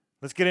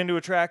 Let's get into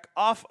a track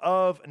off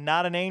of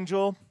Not an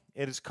Angel.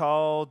 It is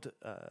called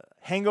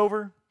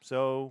Hangover.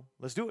 So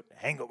let's do it.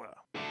 Hangover.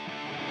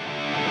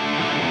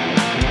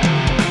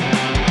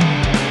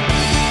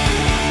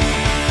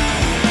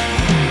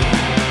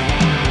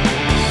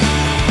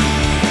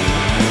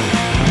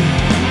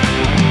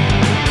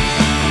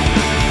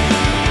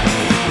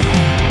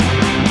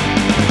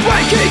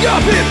 Waking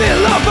up in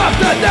middle of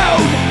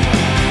afternoon,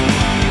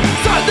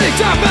 something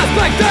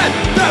unexpected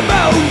the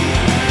moon.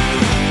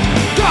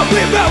 Don't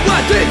remember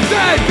what it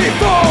said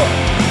before,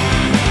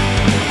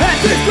 and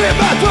this scream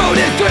my throat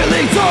is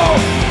drilling sore.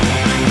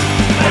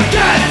 I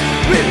can't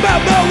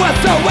remember what's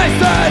so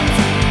wasted.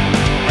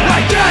 I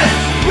can't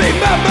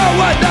remember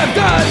what I've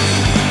done.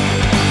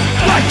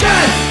 I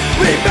can't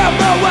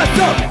remember what's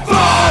so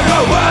far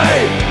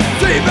away.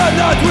 Even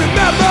not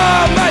remember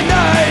my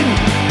name.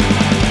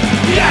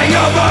 The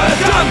hangover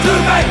come to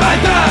make my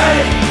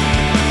day.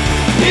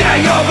 The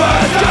hangover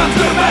come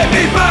to make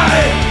me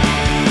pay.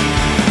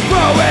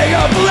 Throwing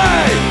up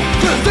blame,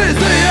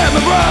 consistency in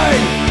my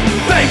brain.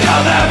 Think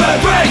I'll never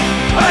drink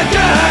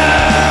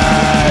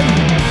again.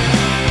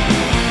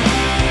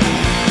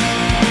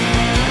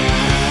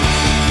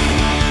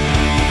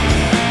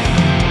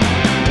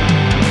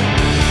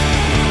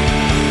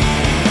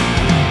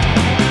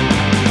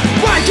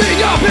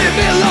 Waking up in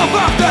middle of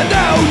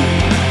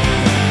afternoon,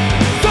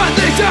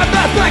 something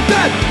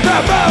unexpected the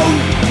moon.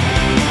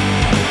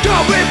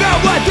 Don't remember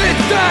what it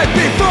said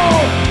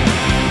before,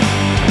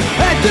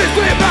 and this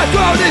scream my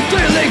throat is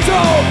drilling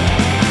sore.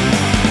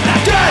 I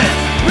can't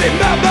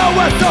remember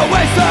what's so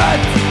wasted.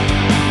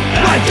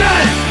 I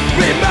can't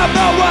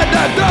remember what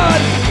I've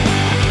done.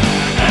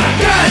 I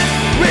can't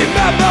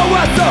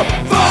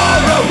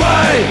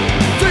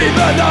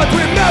rather not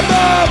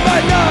remember my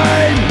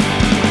name.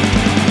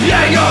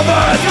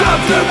 Hangovers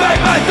come to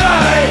make my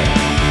day.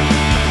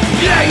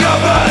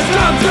 Hangovers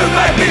come to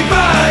make me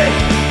pay.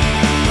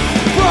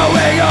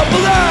 Throwing up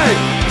blood,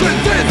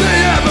 contains the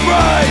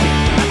hemorrhoid.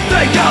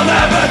 Think I'll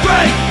never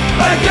drink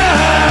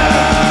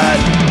again.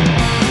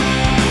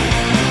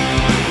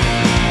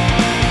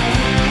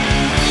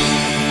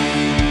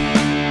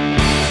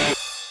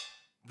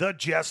 The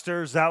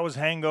Jesters, that was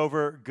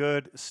Hangover,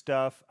 good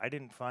stuff. I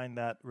didn't find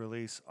that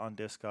release on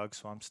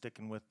Discogs, so I'm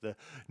sticking with the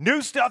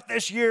new stuff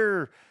this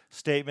year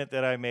statement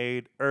that I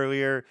made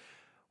earlier.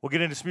 We'll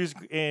get into some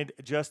music in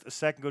just a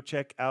second. Go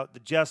check out The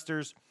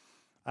Jesters.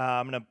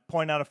 I'm going to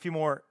point out a few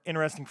more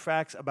interesting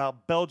facts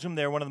about Belgium.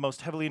 They're one of the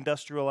most heavily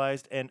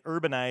industrialized and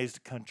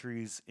urbanized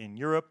countries in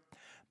Europe.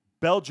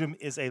 Belgium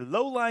is a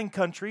low-lying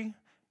country,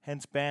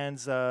 hence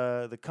bands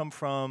that come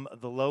from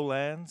the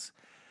lowlands.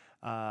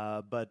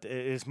 But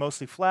it is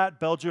mostly flat.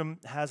 Belgium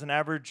has an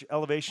average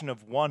elevation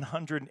of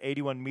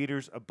 181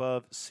 meters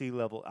above sea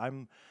level.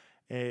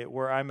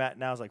 Where I'm at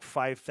now is like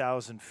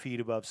 5,000 feet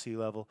above sea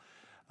level.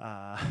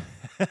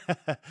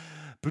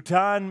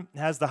 Bhutan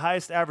has the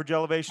highest average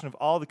elevation of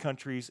all the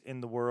countries in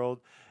the world,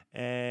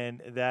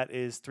 and that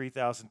is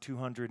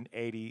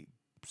 3,280.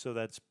 So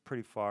that's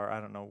pretty far.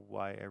 I don't know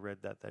why I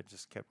read that. I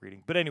just kept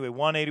reading. But anyway,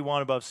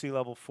 181 above sea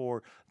level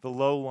for the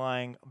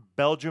low-lying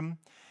Belgium.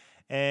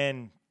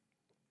 And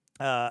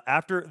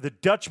after the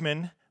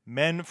Dutchmen,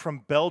 men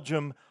from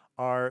Belgium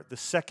are the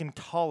second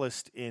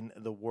tallest in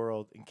the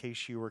world, in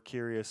case you were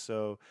curious.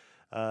 So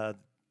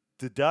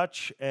the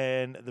Dutch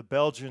and the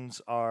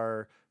Belgians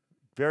are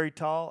very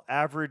tall.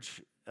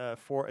 Average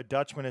for a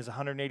Dutchman is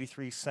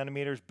 183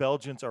 centimeters.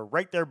 Belgians are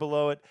right there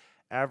below it,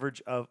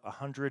 average of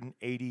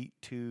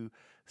 182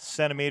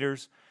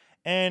 centimeters.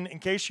 And in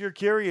case you're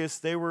curious,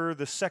 they were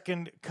the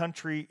second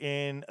country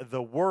in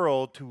the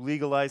world to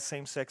legalize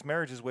same-sex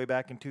marriages way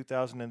back in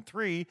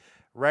 2003,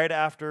 right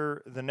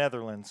after the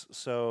Netherlands.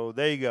 So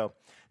there you go.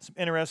 Some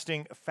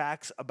interesting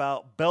facts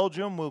about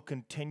Belgium. We'll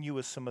continue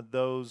with some of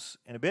those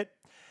in a bit.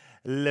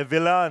 Les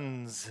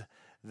Villains.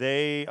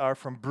 They are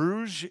from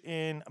Bruges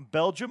in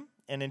Belgium.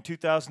 And in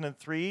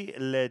 2003,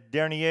 Les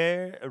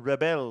Derniers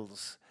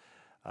Rebelles.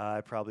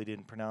 I probably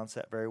didn't pronounce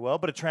that very well,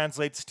 but it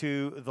translates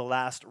to The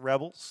Last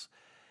Rebels.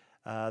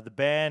 The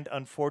band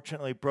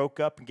unfortunately broke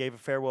up and gave a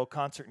farewell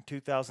concert in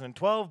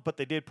 2012, but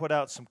they did put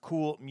out some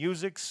cool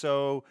music,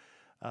 so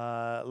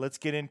let's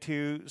get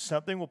into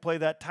something. We'll play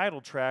that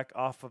title track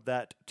off of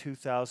that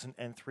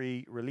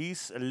 2003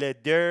 release, Les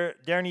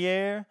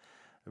Derniers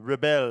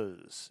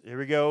Rebelles. Here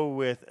we go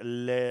with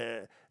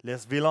Les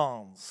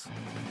Villains.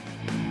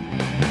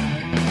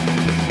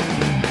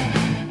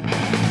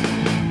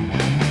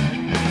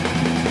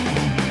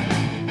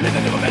 Les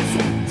derniers rebelles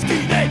sont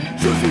skinhead,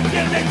 je suis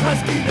fier d'être un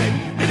skinhead.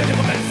 Les derniers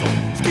rebelles sont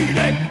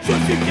skinhead, je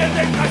suis fier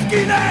d'être un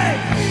skinhead.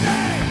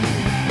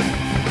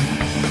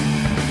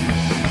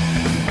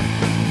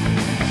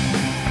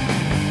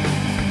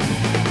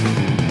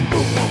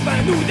 Pour enfin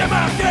nous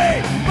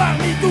démarquer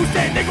parmi tous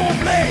ces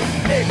décomplets,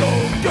 l'ego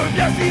que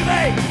bien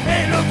ciré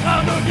et le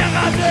crâne bien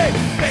rasé.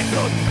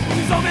 Personne pour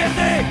nous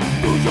emmerder,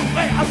 toujours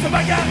prêt à se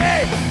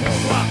bagarrer. On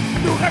doit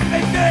nous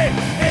respecter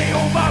et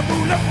on va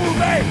vous le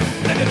prouver.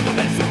 Les derniers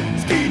rebelles sont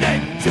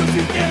skinhead, je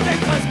suis fier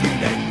d'être un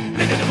skinhead.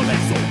 Les derniers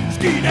rebelles sont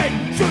skinhead,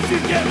 je suis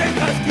fier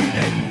d'être un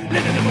skinhead.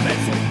 Les derniers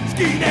rebelles sont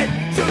skinhead,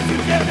 je suis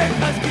fier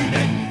d'être un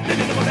skinhead. Les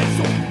derniers rebelles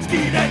sont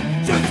skinhead,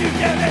 je suis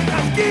fier d'être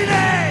un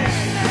skinhead.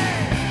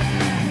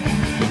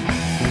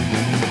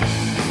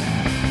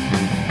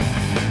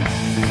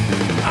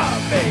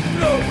 Avec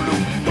le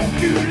loup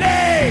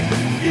d'enculé,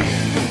 ils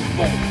nous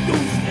font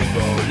tous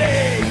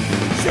rigoler.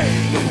 Chez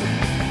nous,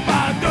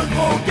 pas de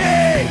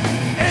drogués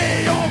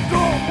et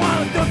encore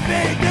moins de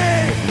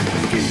pédés.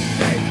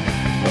 Skinhead,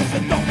 on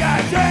s'est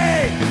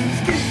engagé.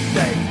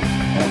 Skinhead,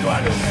 on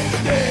doit le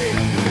rester.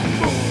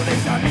 Pour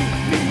les amis,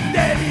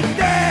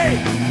 fidélité.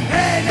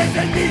 Et les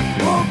ennemis,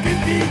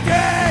 aucune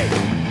pitié.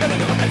 Les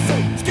derniers rebelles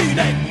sont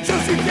skinhead, je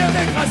suis fier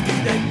d'être un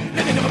skinhead.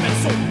 Les derniers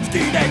rebelles sont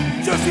skinhead,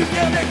 je suis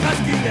fier d'être un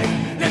skinhead.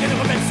 Les derniers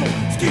rebelles sont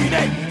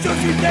skinhead, je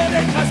suis fier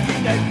d'être un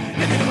skinhead.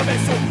 Les derniers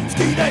rebelles sont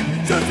skinhead,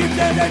 je suis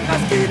fier d'être un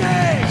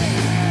skinhead.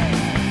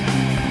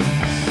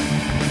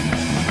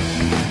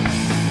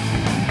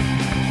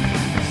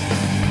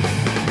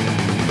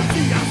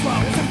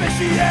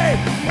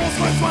 On se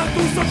rejoint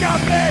tous au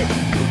café,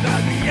 toute la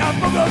nuit à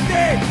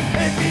pogoter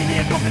et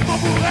finir complètement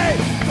bourré.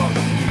 Quand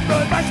notre équipe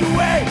va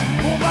jouer,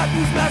 on va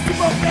tous la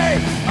supporter.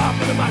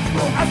 Après le match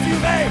faut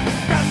assurer,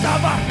 car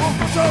ça va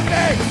encore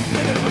chauffer.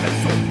 Les deux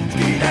rebelles sont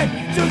skinhead,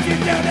 je suis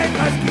fier d'être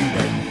un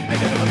skinhead. Les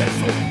deux rebelles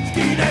sont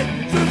skinhead,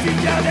 je suis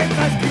fier d'être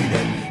un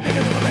skinhead. Les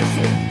deux rebelles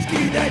sont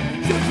skinhead,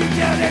 je suis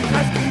fier d'être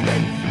un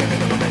skinhead. Les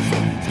deux rebelles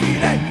sont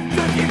skinhead,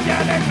 je suis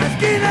fier d'être un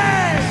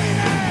skinhead.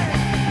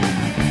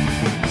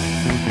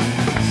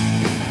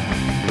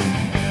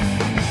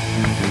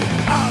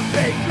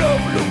 Avec le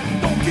loup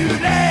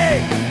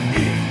d'enculé,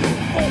 ils nous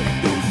font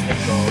tous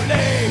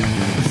rigoler.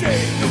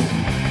 Chez nous,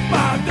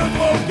 pas de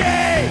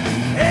drogués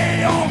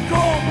et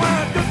encore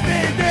moins de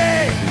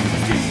pédés.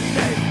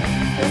 Skinhead,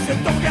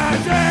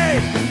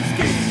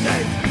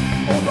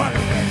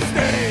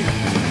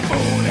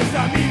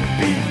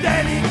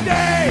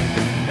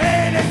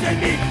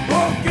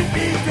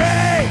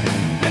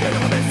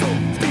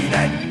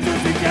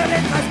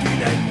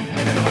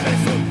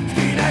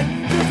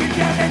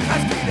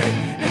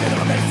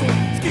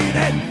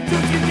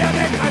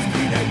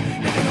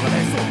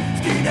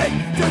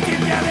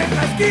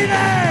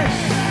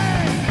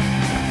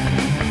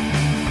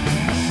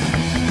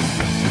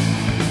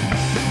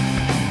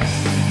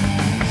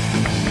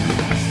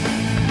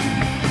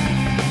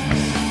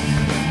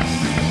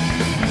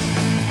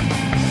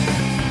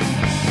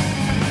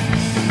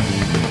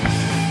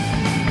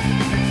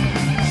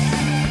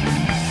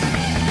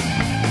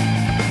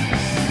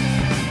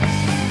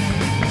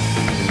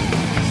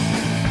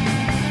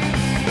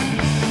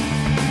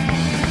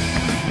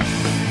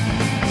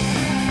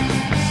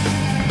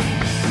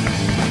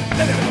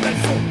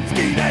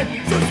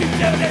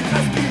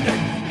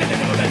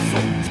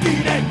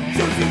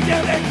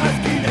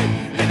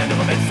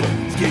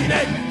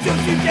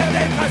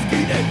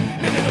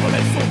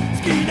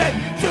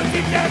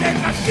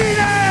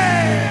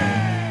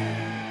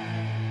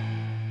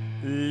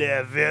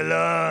 Les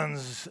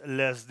Villains,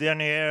 Les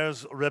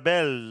Derniers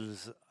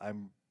Rebelles.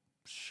 I'm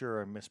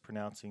sure I'm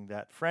mispronouncing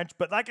that French,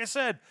 but like I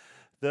said,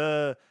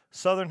 the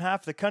southern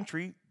half of the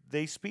country,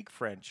 they speak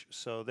French.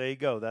 So there you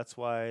go. That's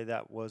why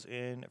that was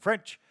in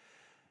French.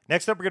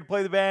 Next up, we're going to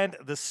play the band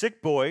The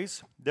Sick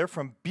Boys. They're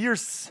from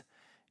Beers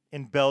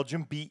in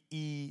Belgium.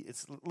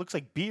 It looks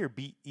like beer,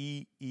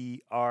 Beerse,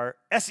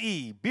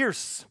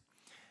 Beers.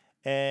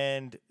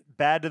 And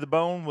Bad to the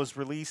Bone was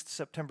released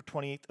September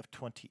 28th of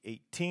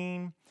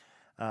 2018.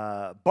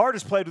 Bart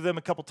has played with them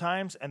a couple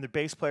times, and their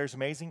bass player is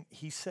amazing.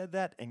 He said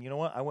that, and you know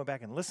what? I went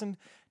back and listened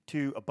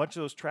to a bunch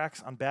of those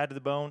tracks on Bad to the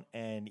Bone,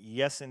 and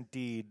yes,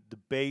 indeed, the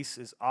bass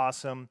is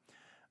awesome.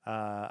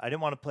 I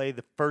didn't want to play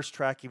the first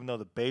track, even though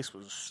the bass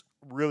was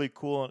really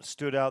cool and it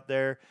stood out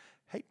there.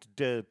 I hate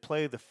to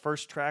play the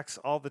first tracks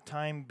all the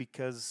time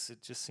because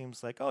it just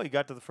seems like, oh, you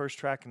got to the first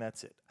track and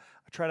that's it.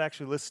 I try to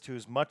actually listen to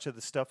as much of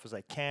the stuff as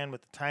I can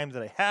with the time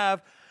that I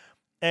have,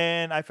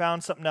 and I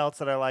found something else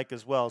that I like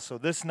as well. So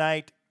this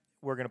night,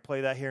 we're going to play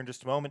that here in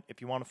just a moment.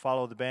 If you want to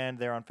follow the band,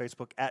 they're on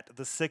Facebook at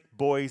The Sick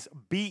Boys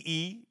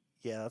BE.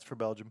 Yeah, that's for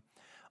Belgium.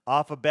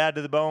 Off of Bad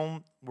to the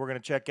Bone, we're going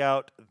to check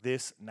out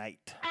This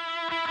Night.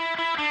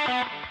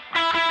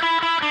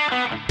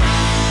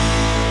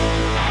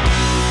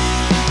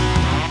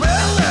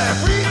 Well,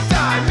 every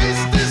time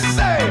it's the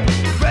same.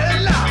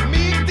 Well, I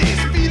meet this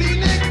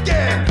feeling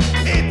again.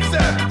 It's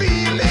a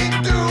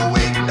feeling to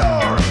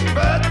ignore,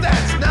 but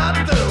that's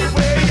not the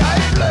way I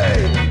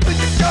play. Think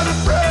you gotta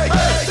break,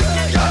 think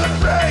you gotta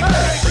break,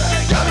 think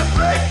you gotta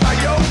break my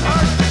own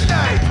heart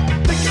tonight.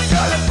 Think you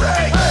gotta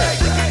break,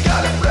 think you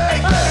gotta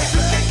break,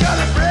 think you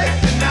gotta break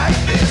the night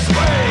this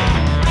way.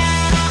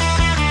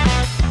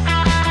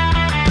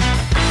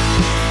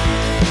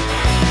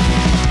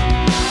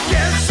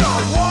 Can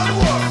someone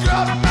work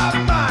up my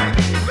mind?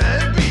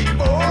 Well,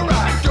 before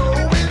I go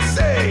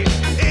insane,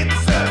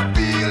 it's a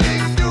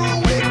feeling to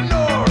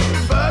ignore,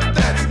 but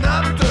that's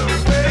not the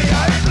way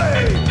I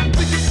play.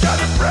 Think you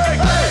gotta break,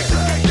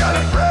 think you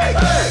gotta break,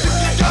 think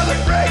you gotta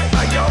break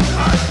my own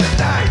heart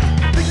tonight.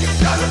 Think you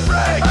gotta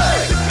break,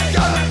 think you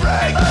gotta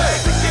break,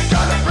 think you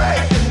gotta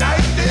break the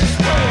night this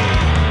way.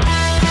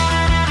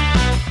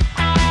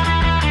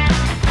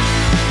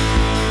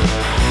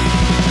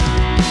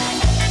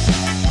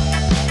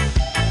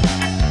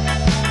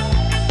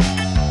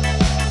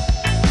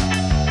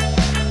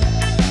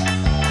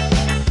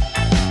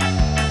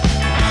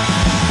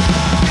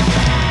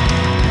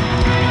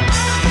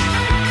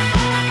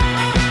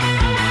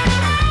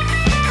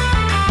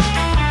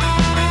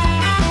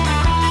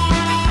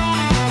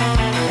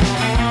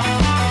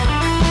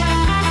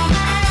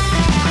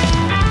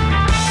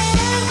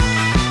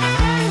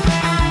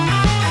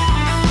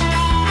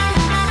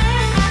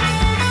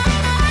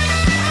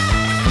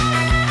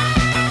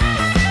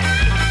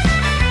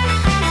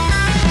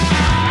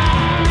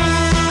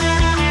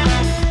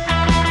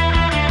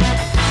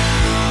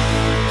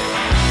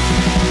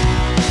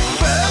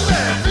 Well,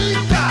 every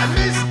time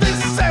it's the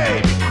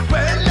same.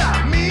 Well,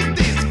 I meet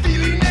this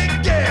feeling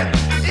again.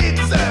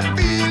 It's a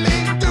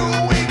feeling to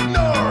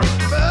ignore,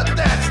 but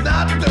that's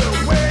not the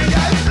way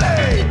I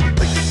play.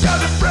 Think you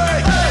gotta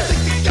break,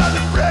 think you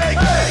gotta break,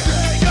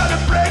 think you gotta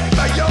break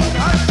my own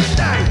heart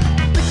tonight.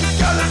 Think you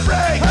gotta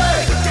break,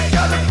 think you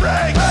gotta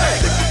break,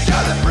 think you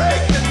gotta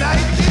break the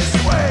night this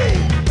way.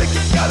 Think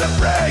you gotta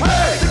break,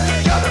 think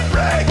you gotta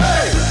break,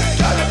 think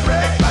you gotta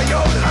break my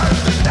own heart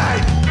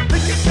tonight.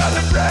 Think you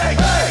gotta break,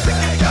 think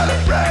you gotta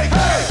break,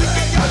 think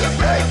you gotta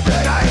break the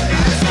night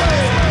this way.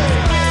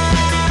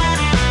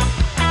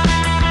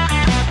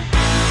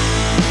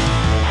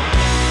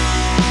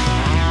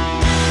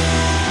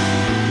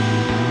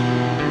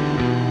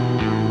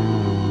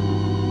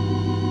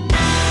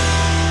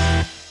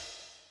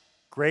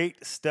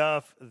 Great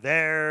stuff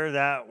there.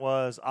 That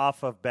was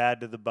off of Bad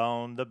to the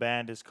Bone. The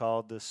band is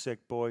called The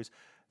Sick Boys.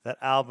 That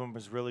album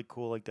was really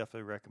cool. I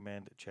definitely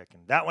recommend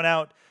checking that one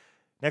out.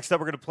 Next up,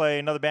 we're going to play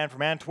another band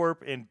from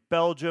Antwerp in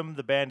Belgium.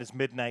 The band is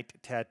Midnight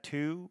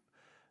Tattoo.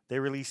 They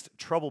released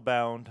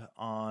Troublebound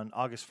on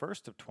August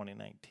 1st of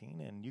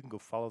 2019, and you can go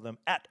follow them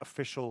at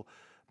official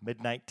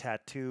Midnight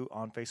Tattoo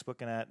on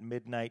Facebook and at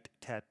Midnight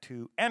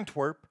Tattoo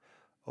Antwerp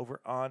over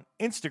on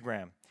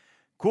Instagram.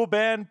 Cool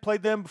band,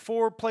 played them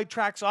before, played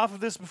tracks off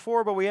of this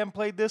before, but we haven't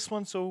played this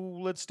one, so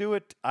let's do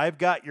it. I've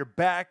Got Your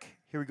Back.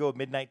 Here we go,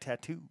 Midnight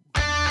Tattoo.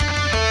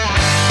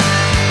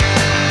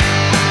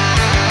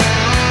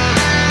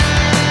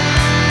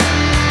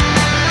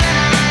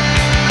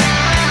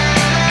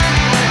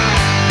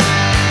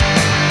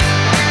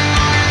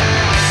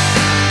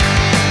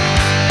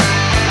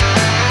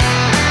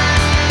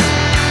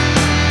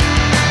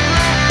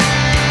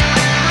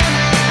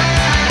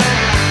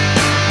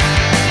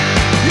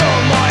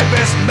 You're my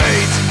best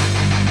mate,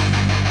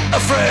 a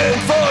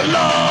friend for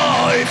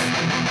life.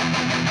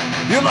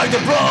 You're like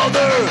the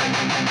brother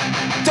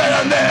that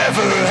I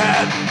never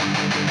had.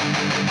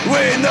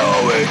 We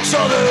know each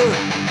other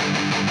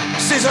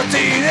since our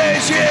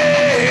teenage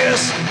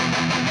years.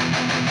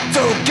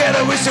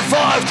 Together we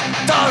survived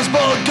times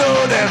both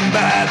good and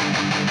bad.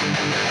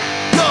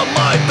 You're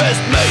my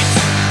best mate,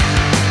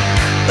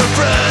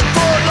 friend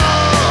for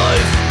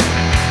life.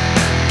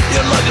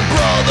 You're like a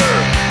brother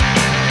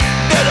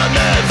that I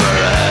never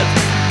had.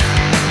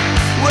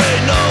 We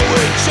know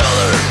each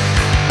other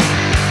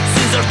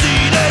since our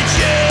teenage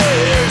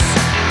years.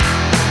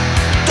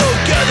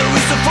 Together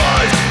we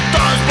survived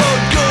times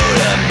both good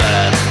and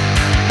bad.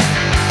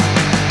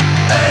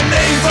 And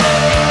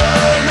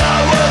even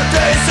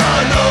nowadays I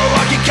know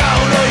I can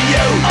count on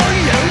you.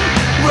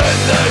 When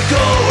the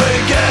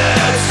going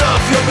gets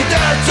tough, you'll be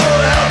there to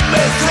help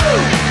me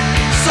through.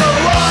 So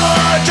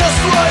I just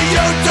want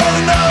you to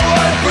know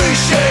I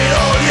appreciate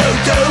all you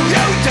do.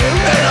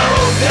 And I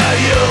hope that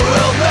you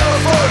will never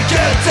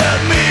forget that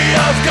me,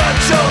 I've got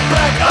your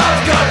back,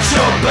 I've got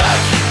your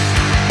back,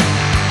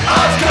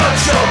 I've got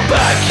your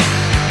back.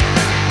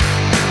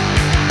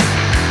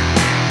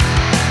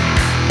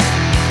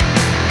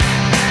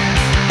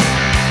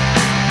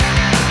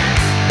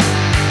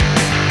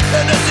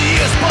 And as the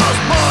years pass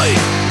by,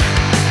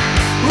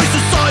 we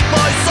stood side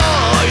by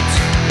side.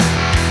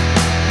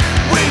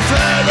 We've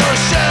had our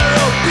share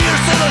of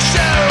beers and our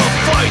share of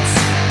fights,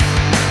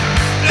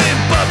 in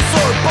pubs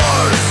or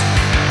bars,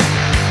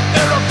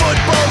 and on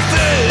football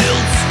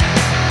fields.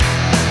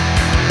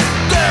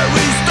 There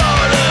we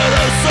started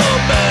out so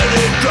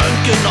many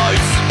drunken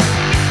nights.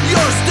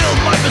 You're still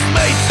my best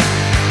mate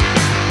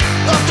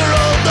after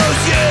all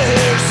those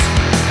years.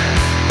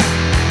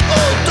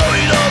 Although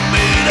we don't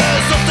meet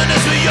as often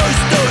as we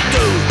used to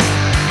do,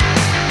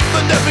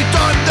 but every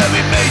time that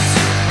we meet,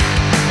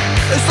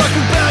 it's like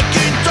we're back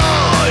in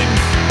time.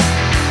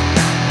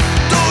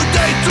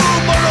 Today,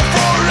 tomorrow,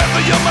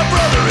 forever, you're my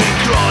brother in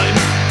crime.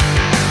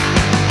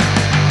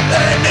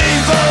 And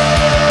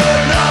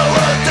even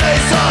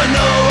nowadays I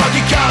know I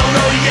can count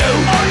on you.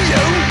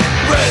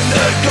 When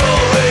the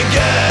going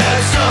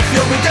gets tough,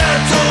 you'll be there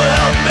to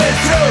help me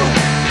through.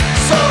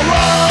 So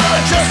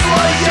I just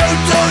want you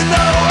to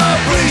know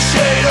I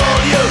appreciate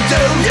all you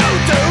do.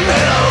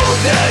 And I hope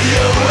that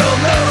you will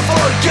never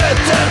forget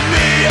that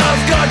me,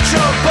 I've got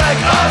your back,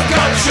 I've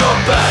got your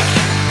back,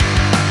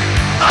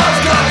 I've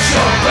got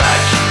your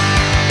back.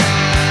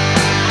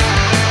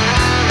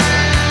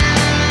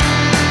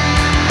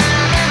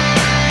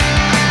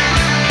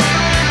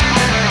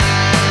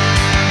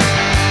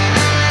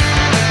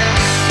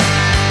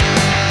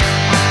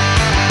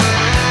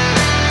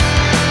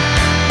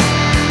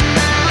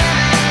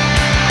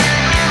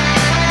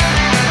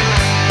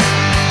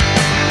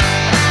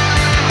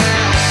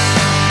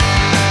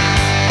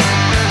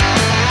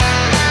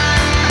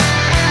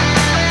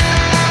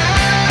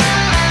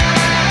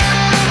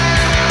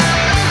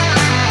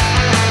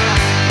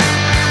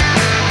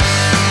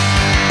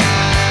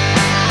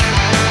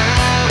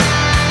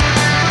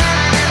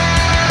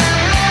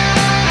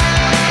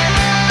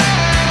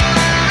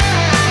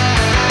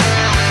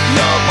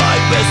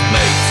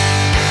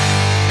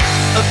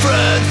 A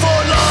friend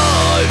for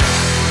life.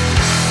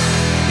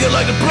 You're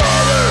like a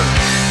brother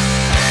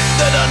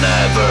that I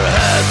never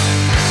had.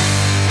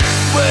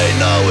 We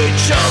know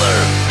each other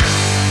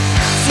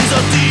since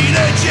our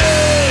teenage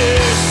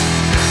years.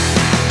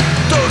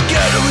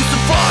 Together we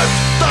survived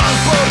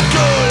times both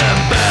good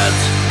and bad.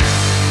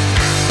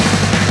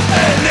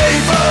 And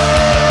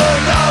even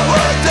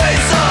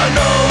nowadays I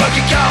know I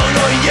can count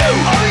on you.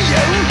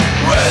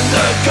 When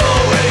the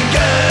going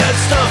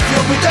gets tough,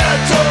 you'll be there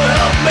to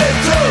help me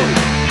through.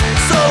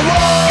 So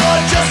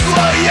I just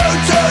want you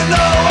to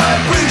know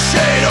I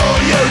appreciate all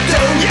you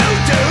do.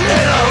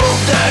 And I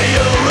hope that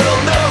you will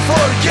never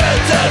forget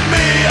that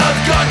me,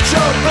 I've got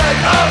your back,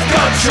 I've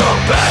got your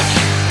back,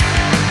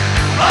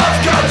 I've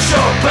got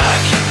your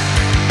back,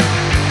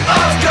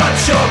 I've got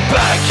your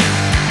back,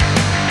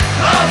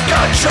 I've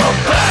got your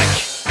back.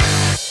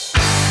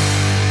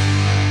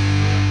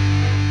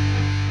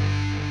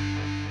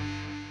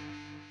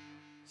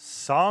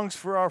 Songs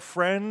for our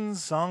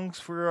friends, songs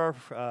for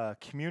our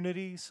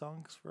community,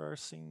 songs for our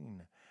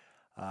scene.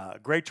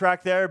 Great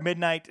track there,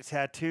 Midnight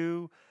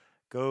Tattoo.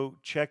 Go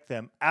check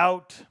them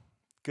out.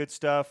 Good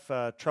stuff.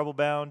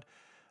 Troublebound.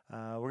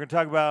 We're going to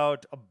talk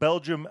about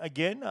Belgium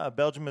again.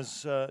 Belgium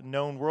is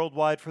known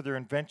worldwide for their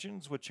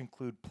inventions, which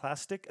include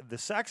plastic, the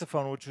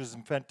saxophone, which was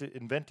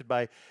invented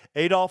by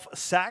Adolphe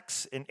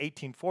Sax in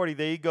 1840.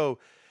 There you go.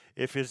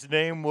 If his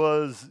name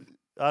was,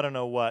 I don't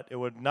know what, it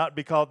would not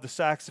be called the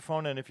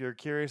saxophone. And if you're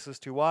curious as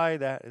to why,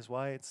 that is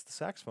why it's the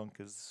saxophone,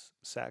 because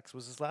Sax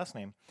was his last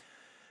name.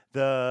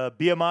 The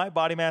BMI,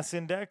 Body Mass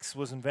Index,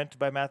 was invented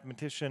by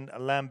mathematician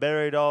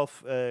Lambert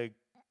Adolphe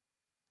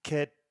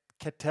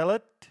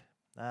Quetelet.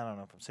 I don't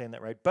know if I'm saying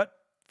that right, but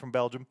from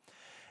Belgium.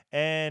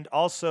 And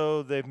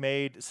also, they've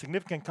made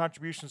significant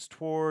contributions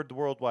toward the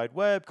World Wide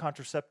Web,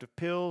 contraceptive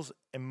pills,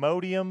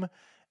 Imodium,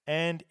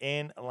 and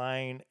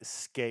inline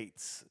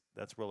skates.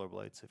 That's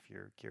rollerblades, if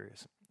you're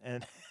curious.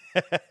 And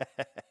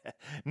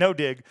no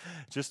dig,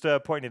 just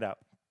pointing it out.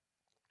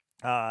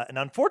 An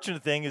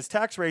unfortunate thing is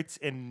tax rates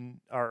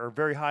are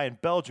very high in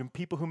Belgium.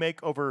 People who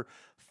make over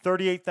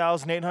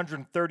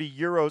 38,830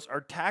 euros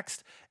are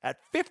taxed at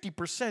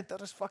 50%.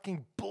 That is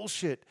fucking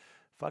bullshit.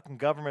 Fucking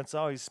government's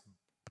always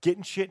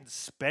getting shit and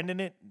spending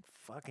it.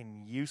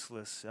 fucking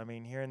useless. I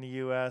mean, here in the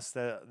U.S.,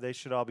 they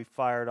should all be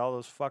fired. All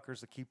those fuckers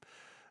that keep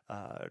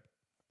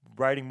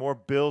writing more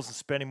bills and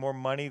spending more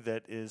money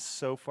that is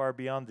so far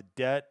beyond the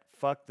debt.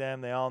 Fuck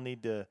them. They all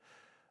need to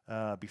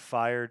be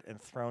fired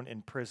and thrown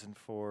in prison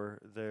for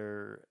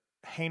their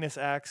heinous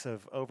acts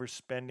of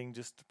overspending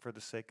just for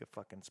the sake of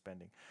fucking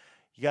spending.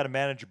 You got to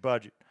manage your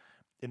budget.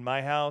 In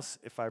my house,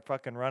 if I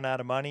fucking run out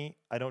of money,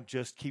 I don't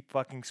just keep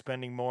fucking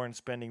spending more and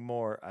spending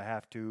more. I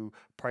have to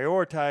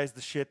prioritize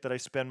the shit that I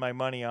spend my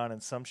money on,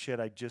 and some shit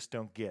I just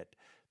don't get.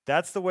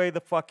 That's the way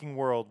the fucking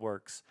world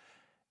works.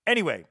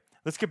 Anyway,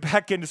 let's get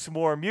back into some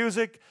more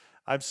music.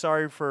 I'm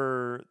sorry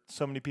for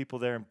so many people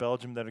there in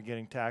Belgium that are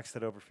getting taxed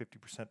at over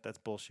 50%. That's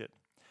bullshit.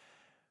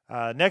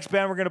 Next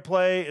band we're going to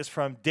play is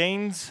from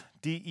Deinze,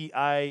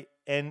 Deinze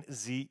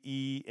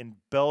in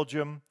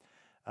Belgium.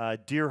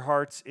 Dear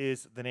Hearts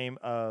is the name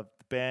of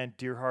the band.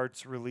 Dear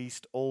Hearts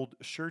released Old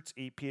Shirts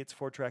EP. It's a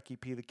 4-track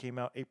EP that came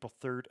out April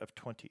 3rd of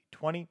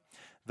 2020.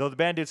 Though the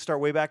band did start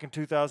way back in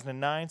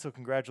 2009, so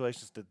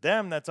congratulations to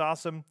them. That's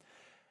awesome.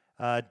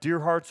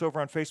 Dear Hearts over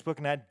on Facebook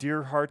and at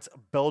Dear Hearts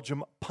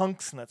Belgium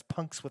Punks, and that's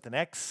Punks with an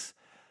X,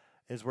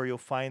 is where you'll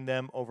find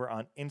them over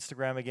on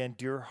Instagram again.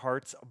 Dear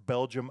Hearts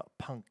Belgium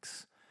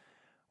Punks.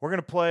 We're going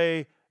to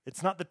play,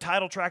 it's not the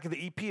title track of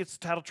the EP, it's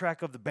the title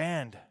track of the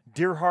band.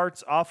 Dear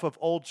Hearts off of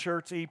Old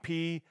Shirts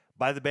EP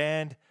by the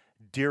band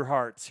Dear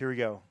Hearts. Here we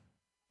go.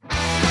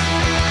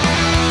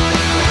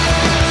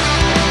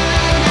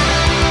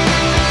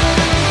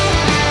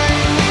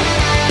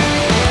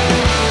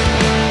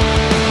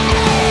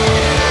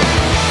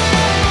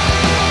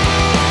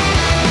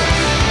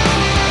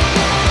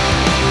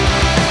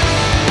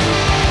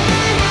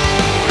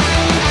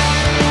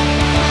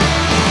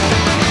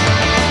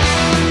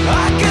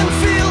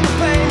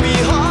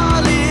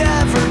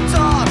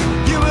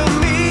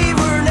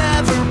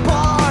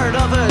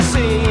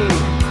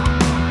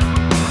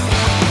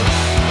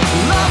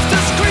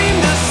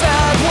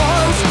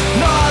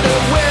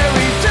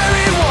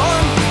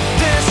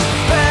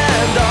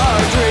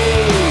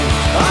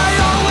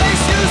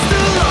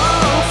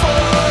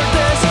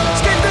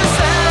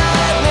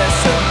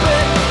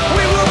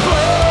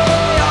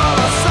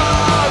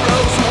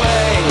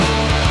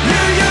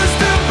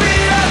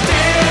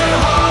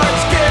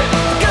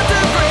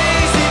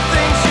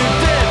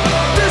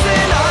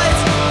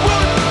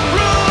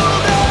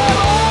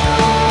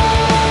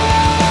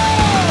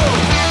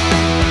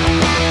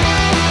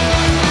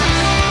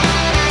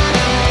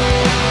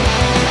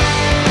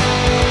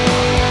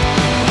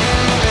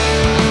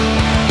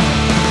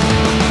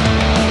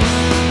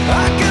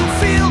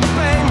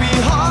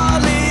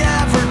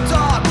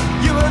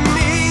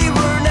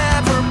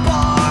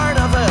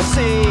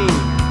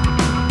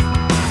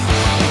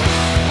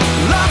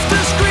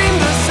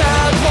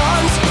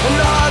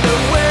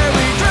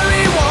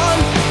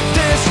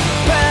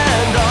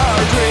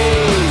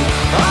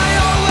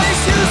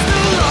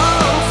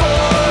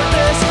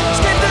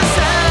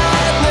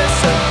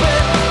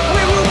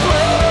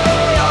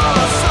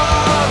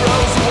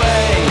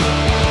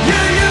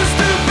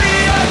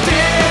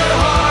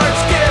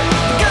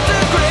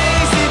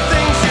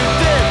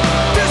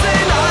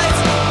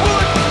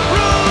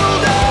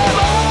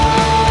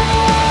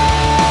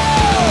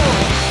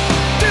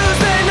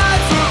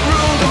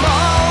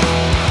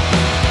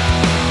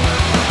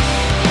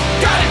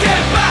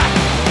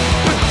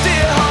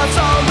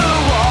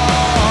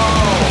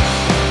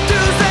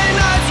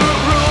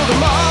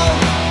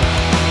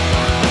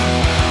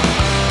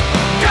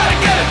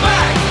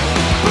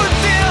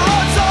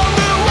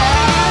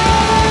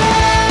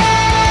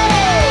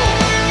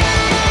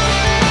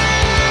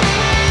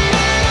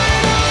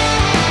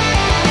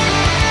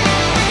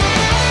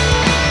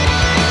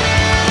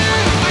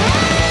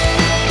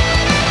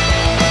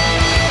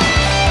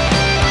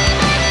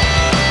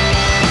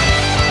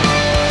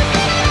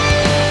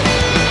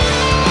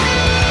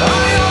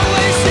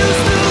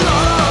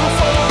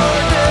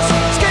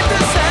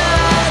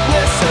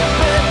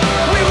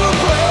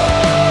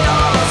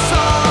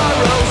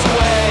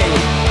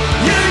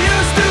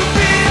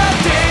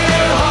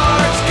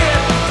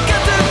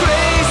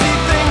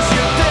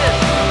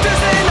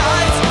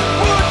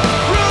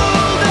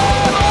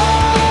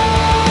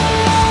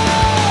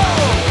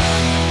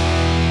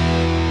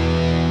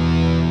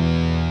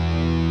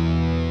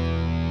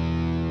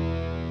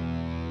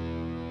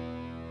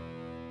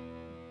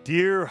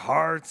 Dear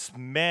Hearts,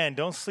 man,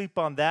 don't sleep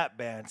on that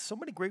band. So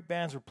many great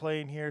bands are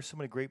playing here, so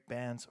many great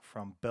bands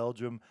from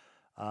Belgium.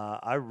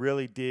 I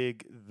really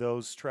dig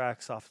those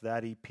tracks off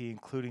that EP,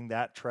 including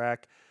that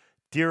track.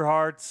 Dear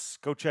Hearts,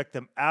 go check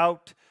them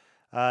out.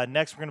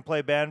 Next, we're going to play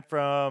a band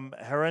from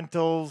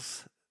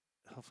Herentals.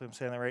 Hopefully I'm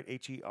saying that right,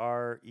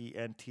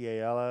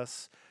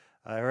 Herentals.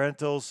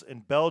 Herentals in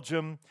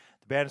Belgium.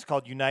 The band is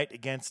called Unite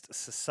Against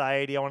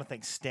Society. I want to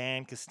thank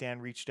Stan, because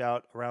Stan reached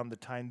out around the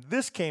time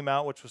this came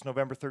out, which was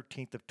November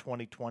 13th of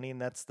 2020,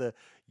 and that's the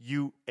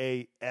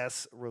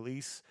UAS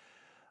release.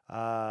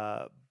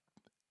 Now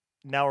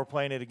we're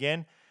playing it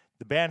again.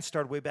 The band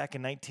started way back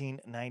in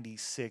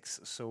 1996,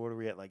 so what are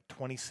we at, like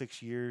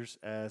 26 years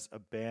as a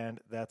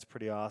band? That's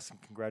pretty awesome.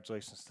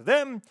 Congratulations to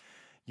them.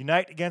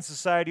 Unite Against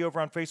Society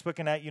over on Facebook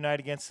and at Unite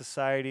Against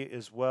Society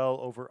as well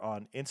over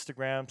on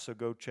Instagram, so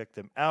go check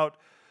them out.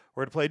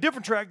 We're going to play a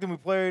different track than we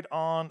played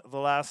on the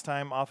last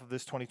time off of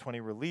this 2020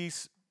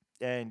 release,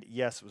 and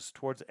yes, it was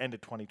towards the end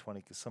of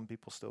 2020 because some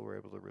people still were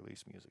able to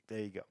release music. There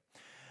you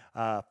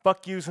go.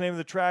 Fuck You is the name of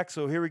the track,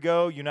 so here we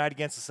go, Unite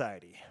Against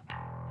Society.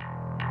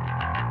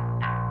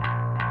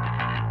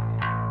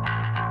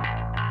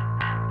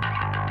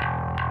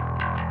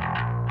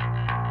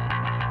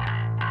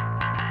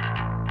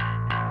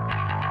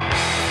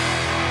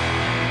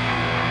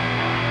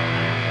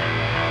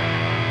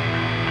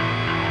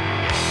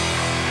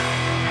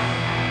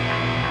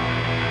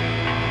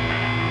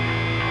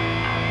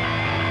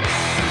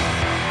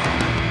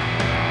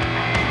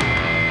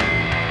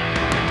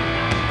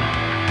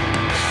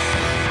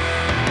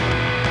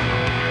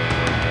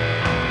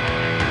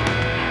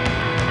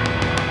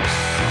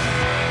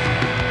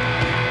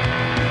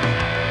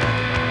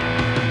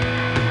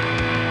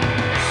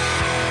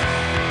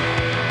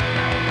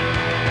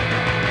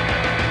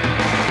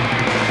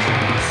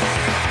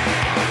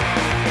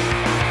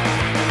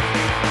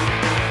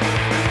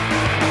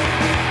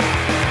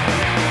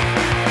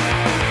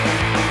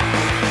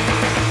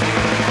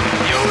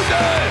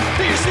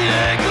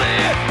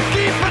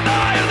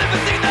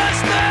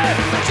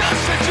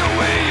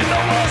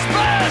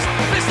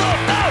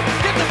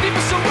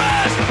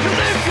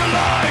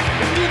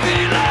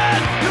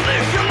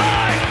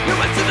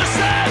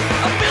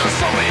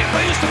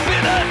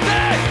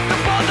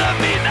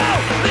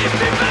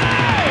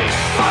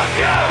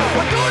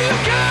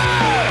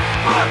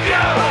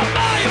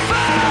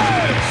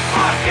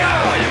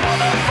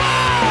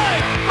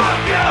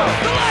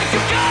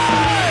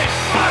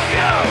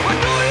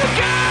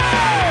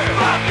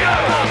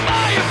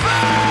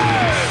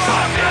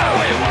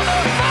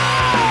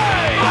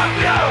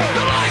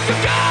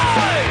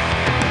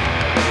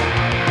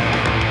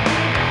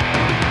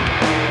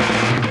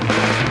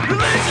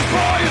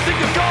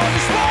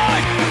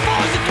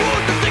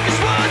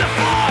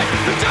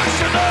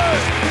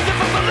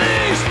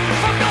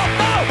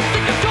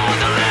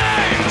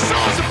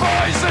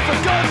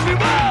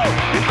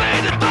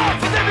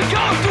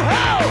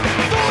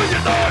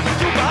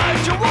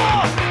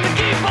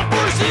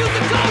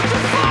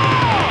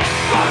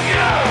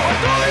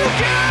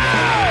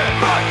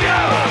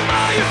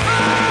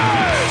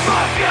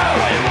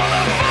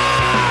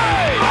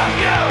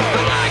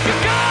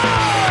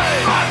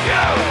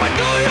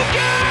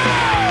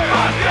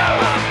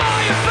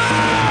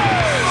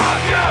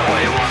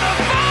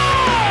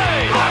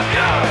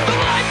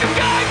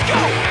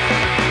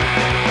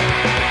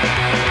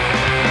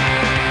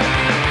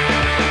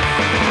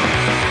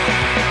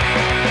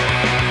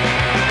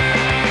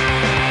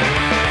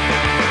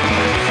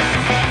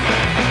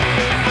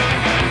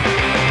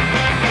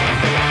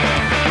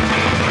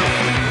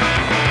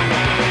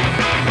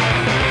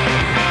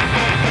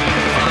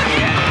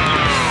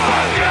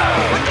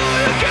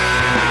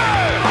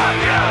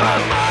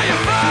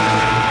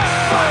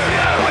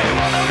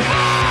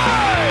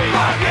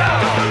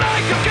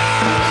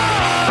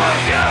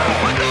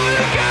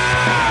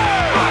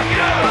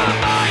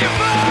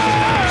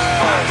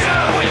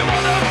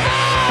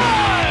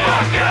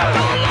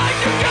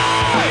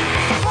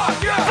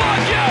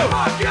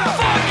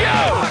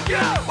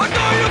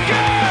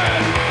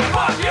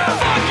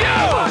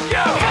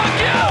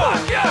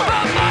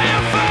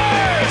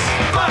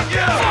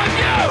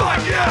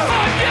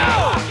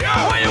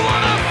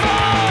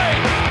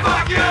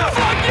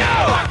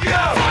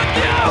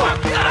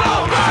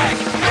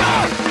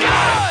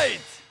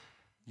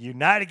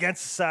 Unite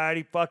Against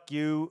Society, fuck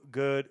you,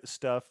 good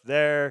stuff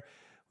there.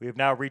 We have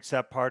now reached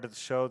that part of the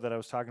show that I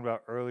was talking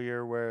about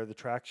earlier where the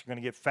tracks are going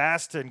to get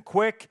fast and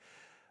quick.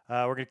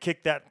 We're going to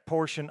kick that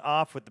portion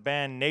off with the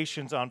band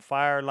Nations on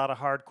Fire. A lot of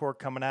hardcore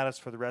coming at us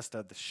for the rest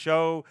of the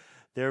show.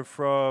 They're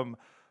from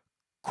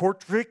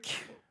Kortrijk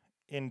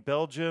in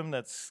Belgium.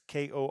 That's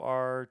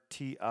Kortrijk.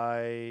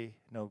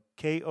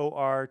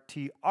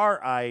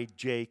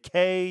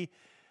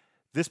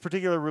 This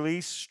particular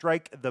release,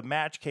 Strike the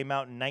Match, came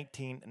out in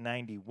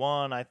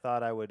 1991. I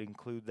thought I would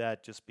include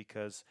that just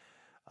because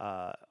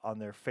on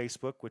their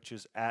Facebook, which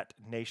is at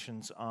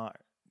Nations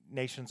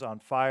on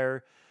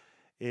Fire,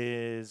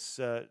 is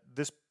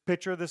this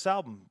picture of this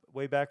album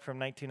way back from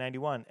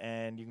 1991.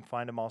 And you can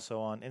find them also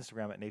on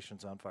Instagram at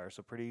Nations on Fire.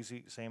 So pretty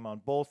easy, same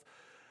on both.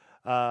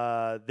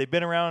 They've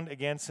been around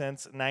again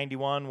since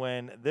 91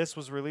 when this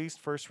was released,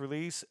 first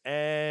release,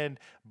 and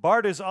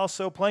Bart is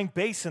also playing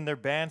bass in their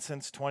band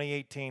since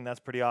 2018. That's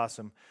pretty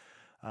awesome.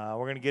 We're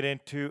going to get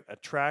into a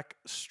track,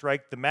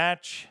 Strike the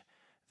Match,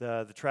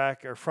 the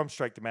track, or from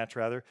Strike the Match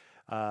rather,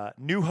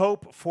 New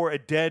Hope for a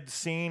Dead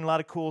Scene. A lot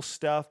of cool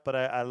stuff, but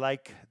I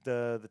like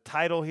the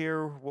title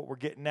here, what we're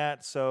getting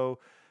at. So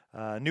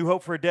New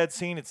Hope for a Dead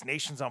Scene, it's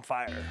Nations on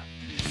Fire.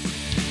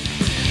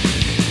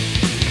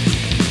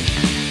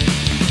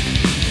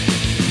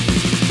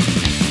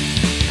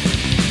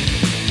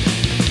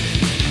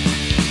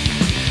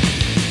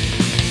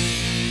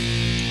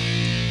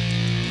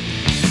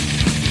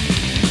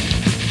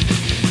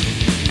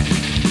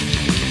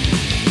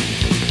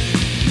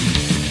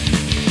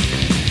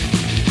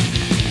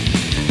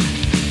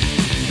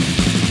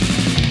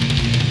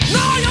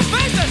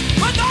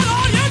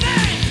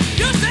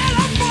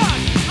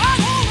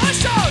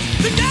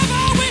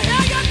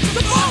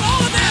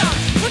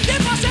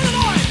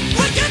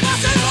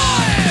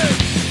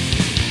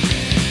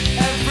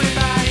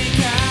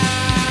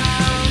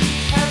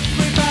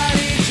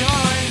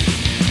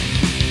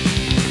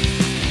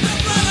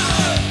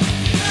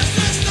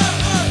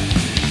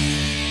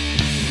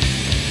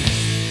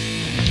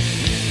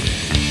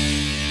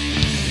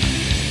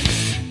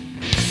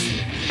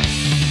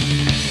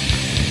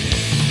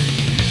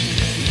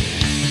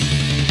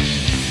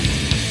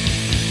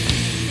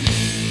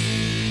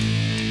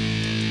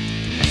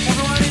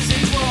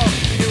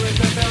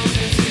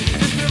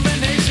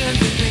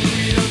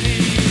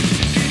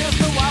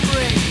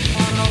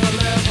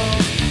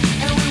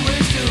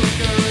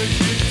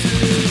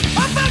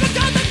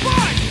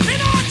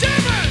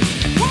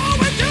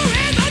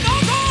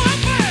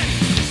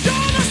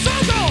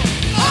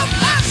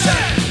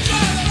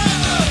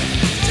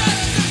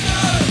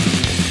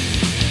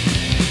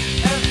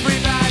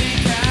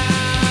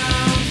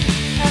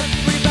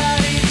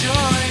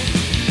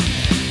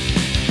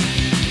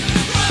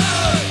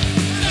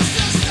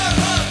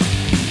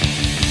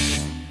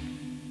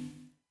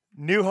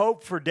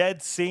 Hope for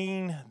Dead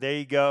Scene. There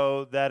you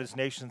go. That is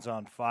Nations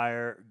on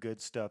Fire.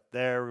 Good stuff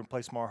there. We're going to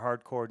play some more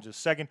hardcore in just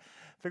a second.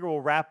 Figure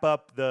we'll wrap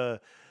up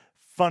the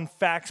fun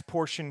facts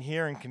portion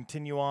here and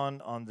continue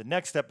on the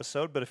next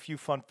episode. But a few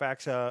fun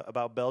facts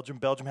about Belgium.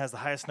 Belgium has the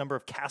highest number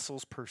of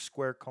castles per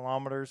square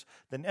kilometers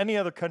than any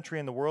other country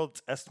in the world.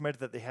 It's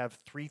estimated that they have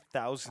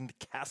 3,000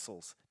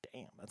 castles.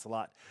 Damn, that's a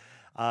lot.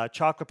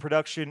 Chocolate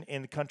production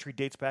in the country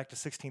dates back to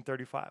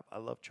 1635. I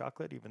love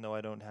chocolate, even though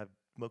I don't have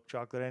milk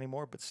chocolate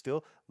anymore, but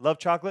still love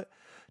chocolate.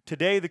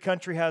 Today, the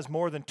country has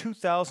more than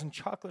 2,000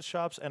 chocolate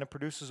shops, and it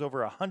produces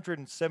over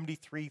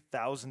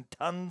 173,000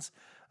 tons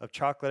of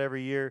chocolate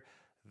every year.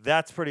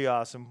 That's pretty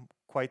awesome.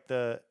 Quite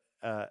the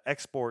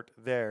export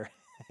there.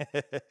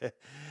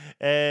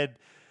 And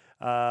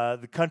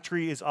the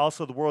country is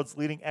also the world's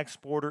leading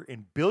exporter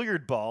in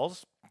billiard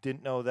balls.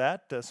 Didn't know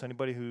that. So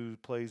anybody who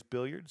plays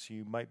billiards,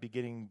 you might be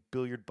getting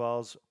billiard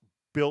balls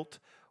built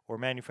or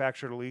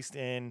manufactured, at least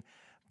in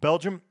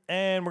Belgium.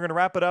 And we're going to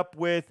wrap it up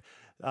with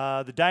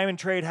the diamond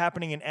trade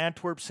happening in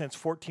Antwerp since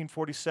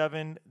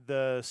 1447.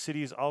 The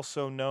city is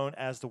also known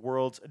as the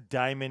world's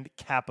diamond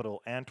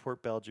capital,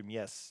 Antwerp, Belgium.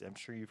 Yes, I'm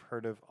sure you've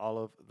heard of all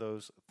of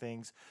those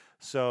things.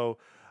 So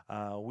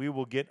we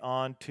will get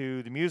on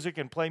to the music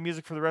and play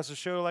music for the rest of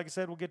the show. Like I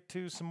said, we'll get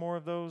to some more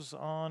of those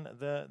on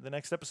the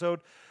next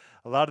episode.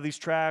 A lot of these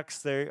tracks,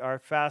 they are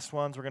fast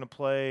ones. We're going to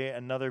play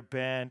another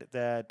band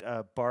that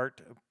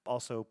Bart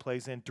also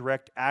plays in,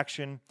 Direct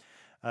Action.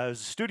 It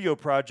was a studio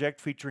project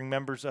featuring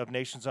members of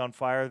Nations on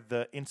Fire,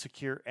 The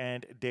Insecure,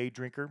 and Day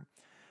Drinker.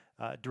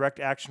 Direct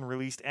Action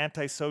released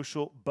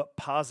Antisocial But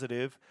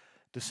Positive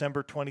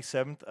December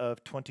 27th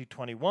of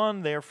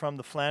 2021. They are from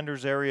the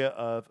Flanders area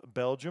of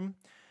Belgium.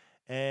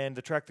 And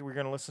the track that we're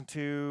going to listen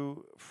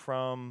to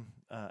from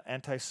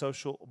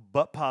Antisocial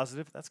But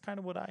Positive, that's kind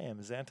of what I am,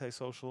 is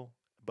antisocial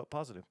but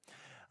positive.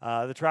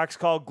 The track's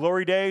called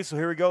Glory Days, so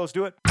here we go. Let's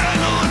do it.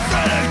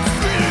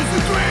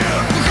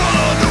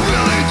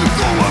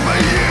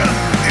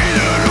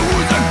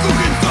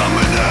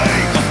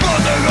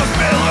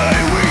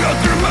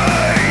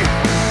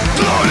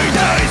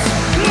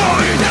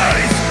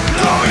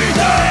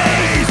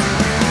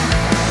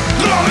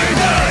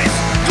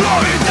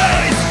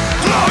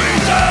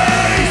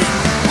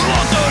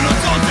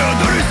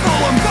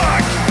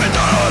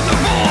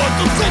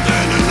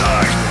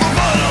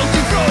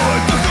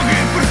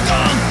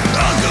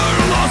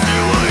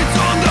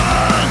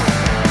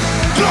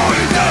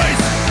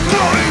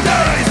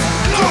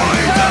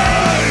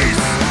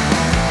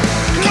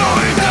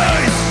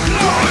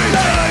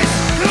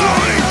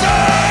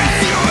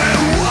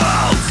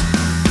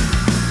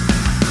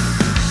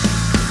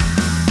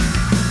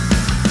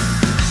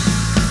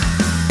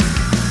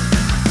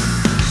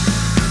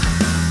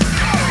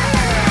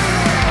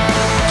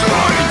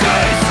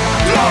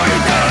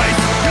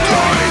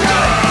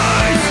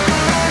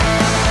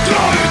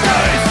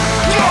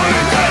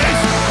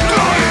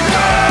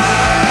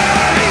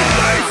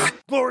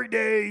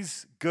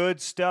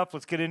 Good stuff.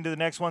 Let's get into the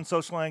next one.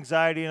 Social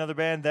Anxiety, another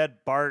band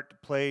that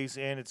Bart plays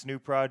in its new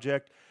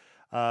project.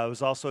 It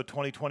was also a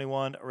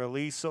 2021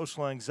 release.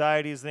 Social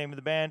Anxiety is the name of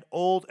the band.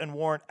 Old and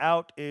Worn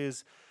Out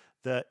is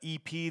the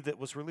EP that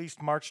was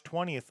released March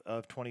 20th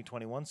of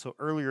 2021, so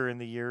earlier in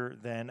the year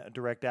than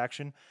Direct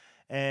Action.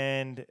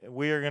 And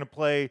we are going to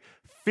play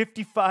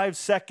 55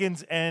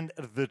 Seconds and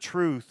The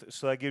Truth.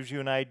 So that gives you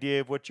an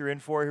idea of what you're in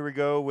for. Here we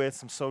go with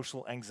some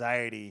Social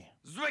Anxiety.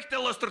 Zwicht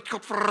luistert,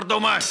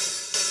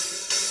 godverdomme!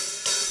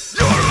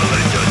 Your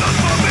religion not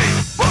for me,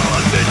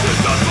 politicians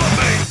not for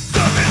me,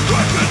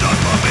 self-destruction not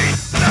for me,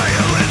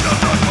 nihilism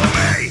not for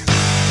me.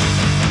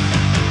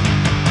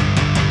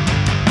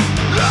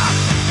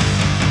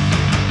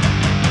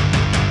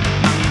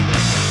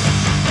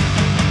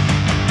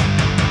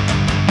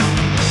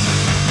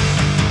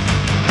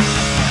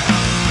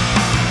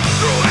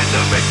 Through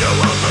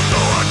individuals are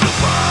so hard to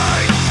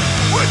find,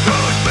 with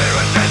true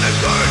spirit and the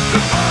courage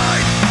to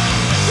fight.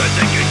 They're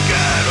taking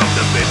care of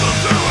the people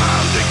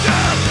surrounding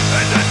them,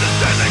 and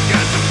understanding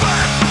against the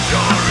fact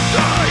you're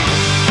dying.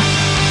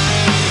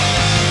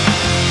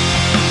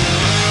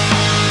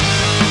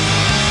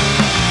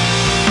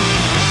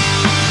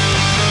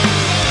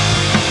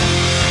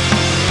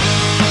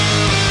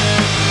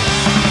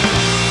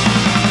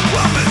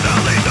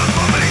 Momentarily not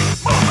for me,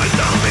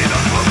 momentarily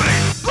not for me,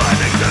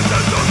 blind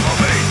acceptance not for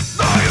me,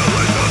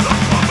 nihilism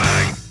not for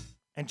me.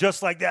 And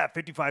just like that,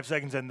 55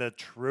 Seconds and The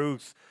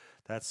Truth.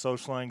 That's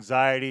Social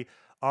Anxiety.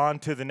 On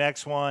to the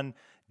next one,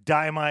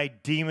 Die My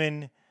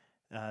Demon.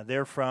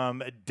 They're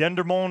from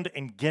Dendermonde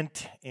in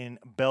Ghent in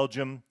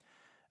Belgium.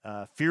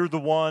 Fear the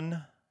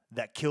One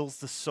That Kills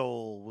the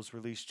Soul was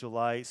released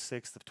July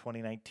 6th of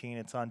 2019.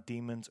 It's on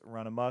Demons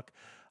Run Amok.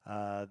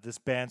 This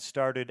band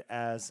started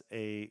as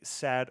a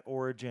Sad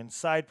Origin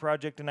side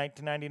project in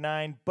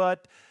 1999,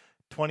 but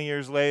 20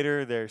 years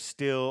later, they're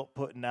still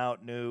putting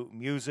out new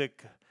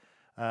music.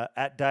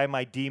 At Die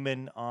My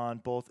Demon on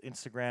both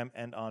Instagram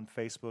and on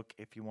Facebook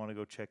if you want to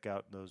go check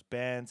out those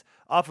bands.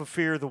 Off of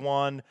Fear the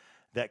One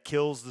That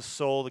Kills the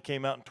Soul that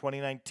came out in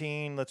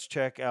 2019, let's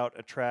check out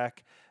a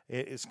track.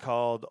 It is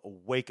called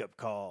Wake Up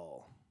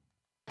Call.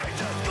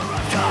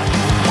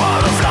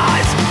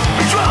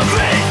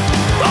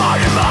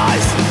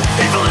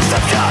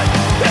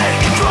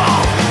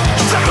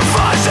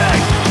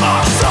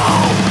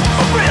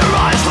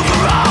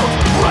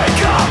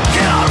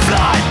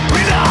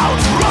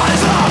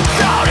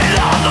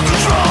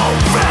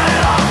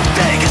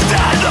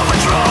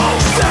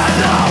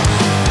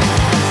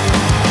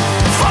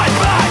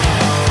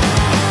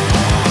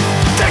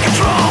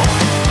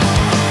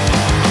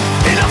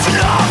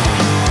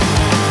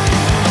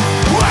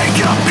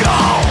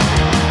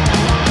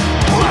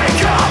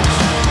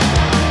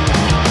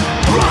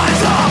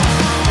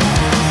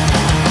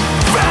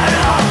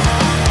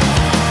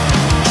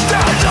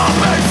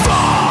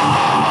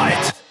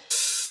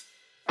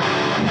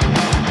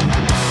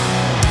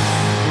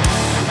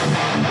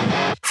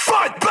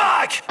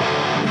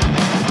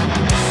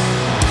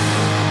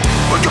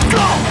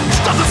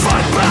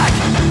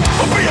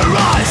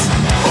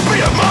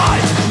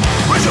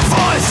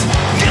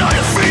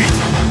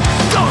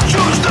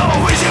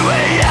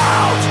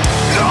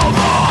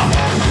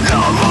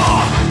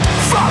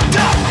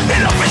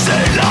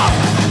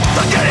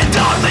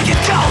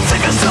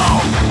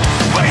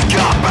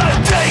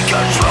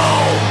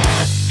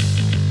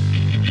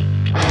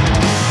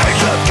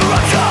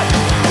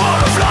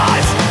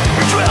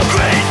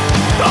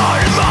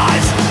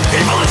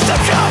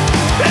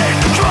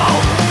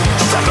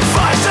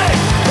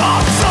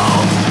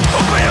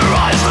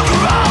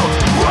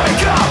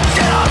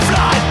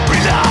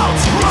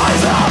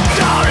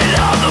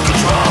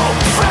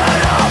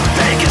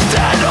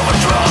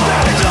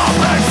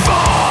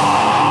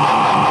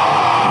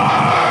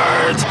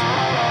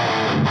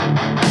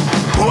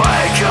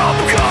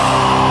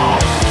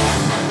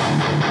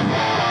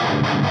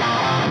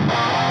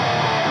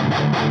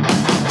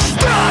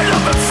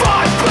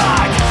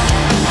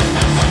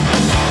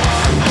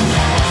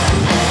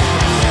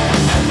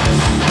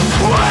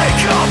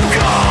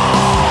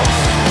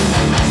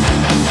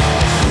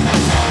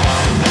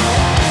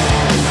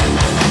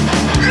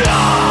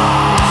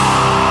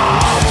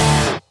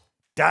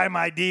 Die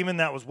My Demon,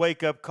 that was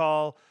Wake Up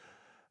Call.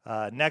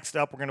 Next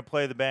up, we're going to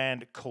play the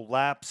band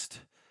Collapsed.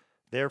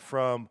 They're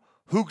from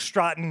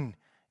Hoogstraten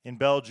in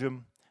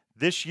Belgium.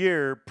 This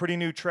year, pretty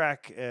new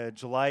track,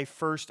 July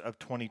 1st of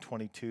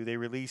 2022. They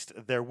released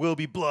There Will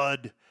Be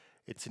Blood.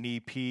 It's an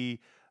EP.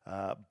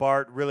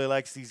 Bart really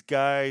likes these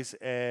guys,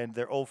 and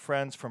they're old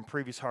friends from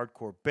previous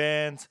hardcore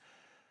bands.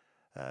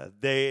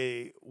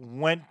 They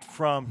went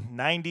from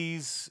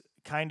 90s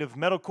kind of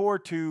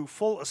metalcore to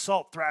full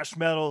assault thrash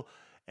metal,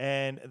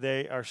 and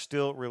they are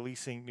still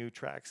releasing new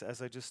tracks.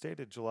 As I just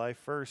stated, July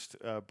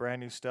 1st,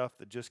 brand new stuff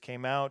that just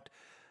came out.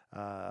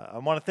 I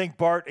want to thank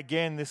Bart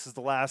again. This is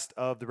the last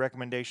of the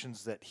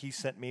recommendations that he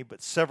sent me,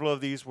 but several of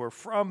these were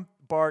from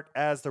Bart,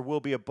 as there will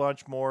be a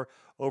bunch more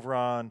over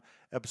on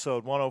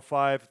episode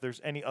 105. If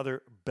there's any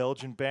other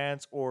Belgian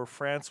bands, or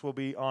France will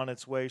be on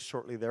its way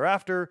shortly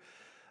thereafter.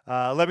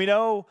 Let me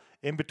know.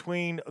 In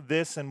between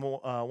this and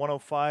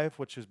 105,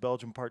 which is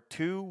Belgium Part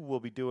 2, we'll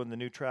be doing the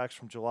new tracks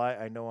from July.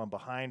 I know I'm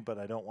behind, but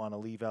I don't want to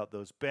leave out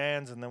those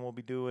bands. And then we'll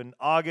be doing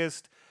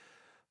August.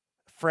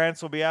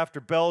 France will be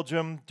after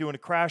Belgium, doing a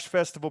Crash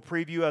Festival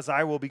preview, as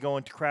I will be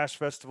going to Crash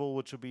Festival,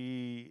 which will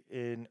be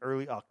in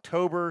early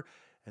October.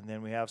 And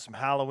then we have some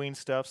Halloween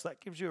stuff. So that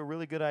gives you a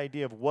really good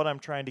idea of what I'm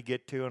trying to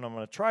get to. And I'm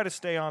going to try to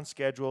stay on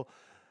schedule,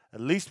 at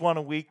least one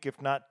a week,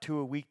 if not two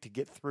a week, to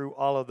get through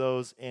all of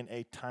those in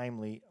a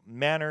timely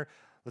manner.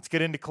 Let's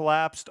get into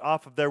Collapsed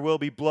off of There Will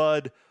Be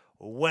Blood,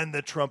 When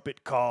the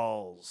Trumpet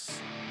Calls.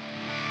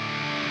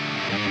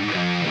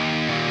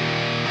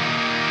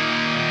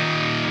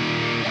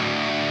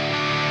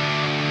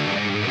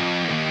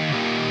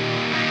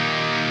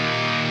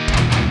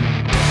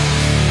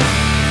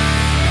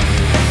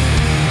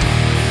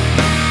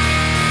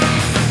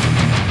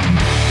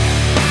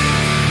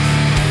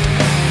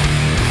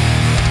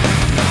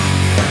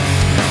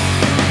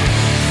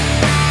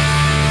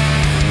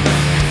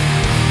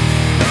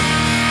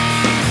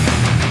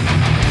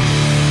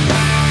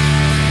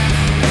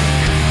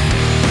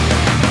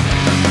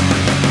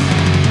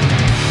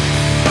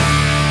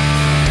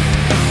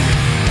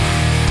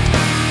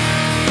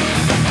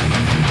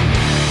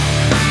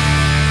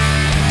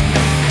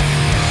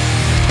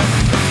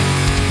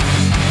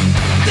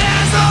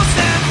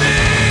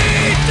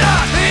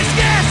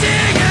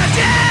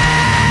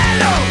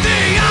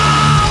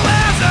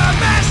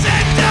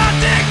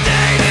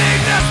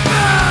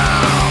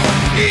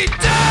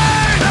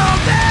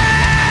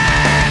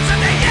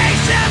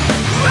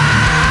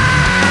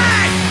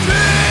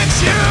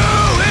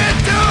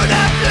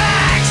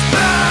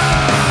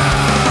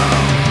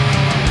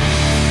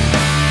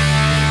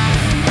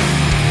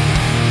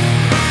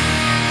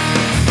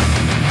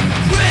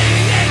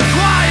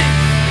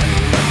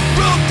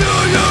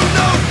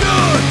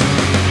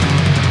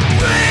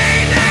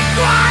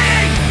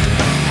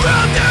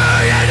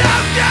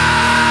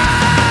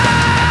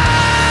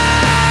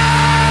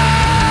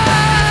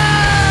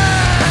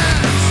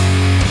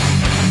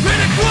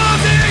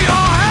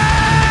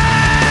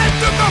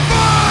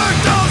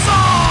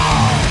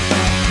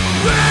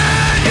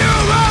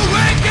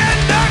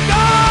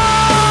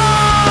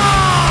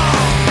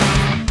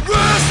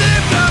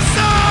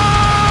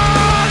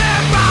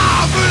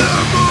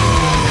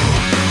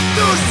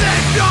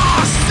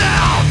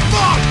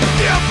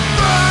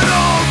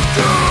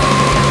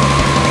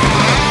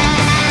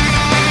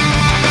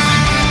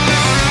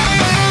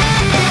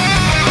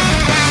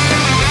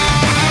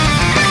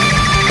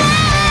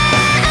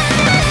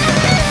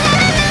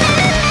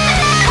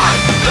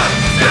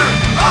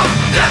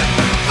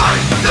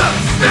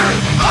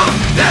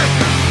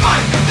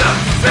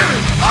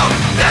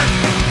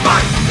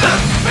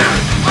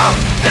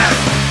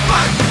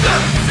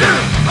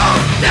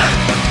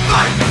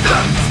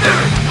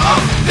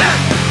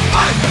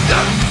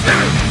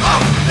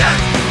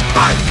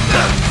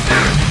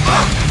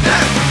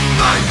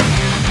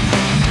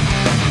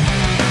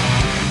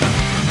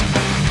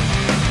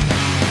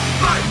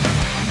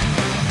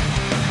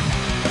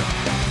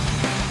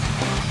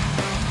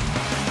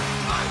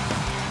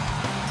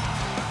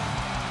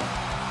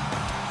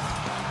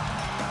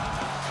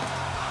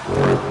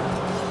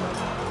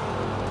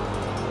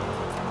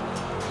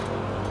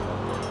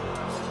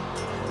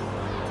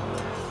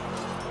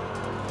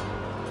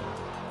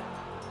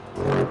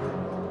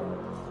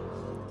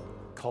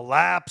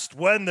 Collapsed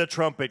When the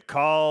Trumpet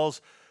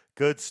Calls.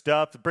 Good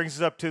stuff. That brings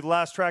us up to the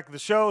last track of the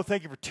show.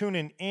 Thank you for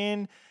tuning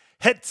in.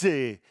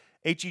 Hetze,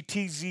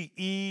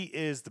 Hetzze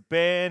is the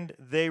band.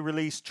 They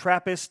released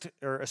Trappist,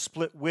 or a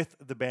split with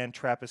the band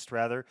Trappist,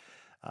 rather.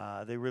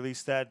 They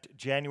released that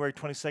January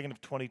 22nd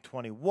of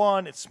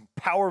 2021. It's some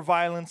power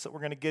violence that we're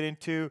going to get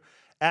into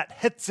at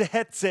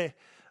Hetze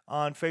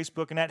on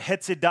Facebook and at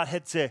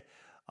Hetze.Hetze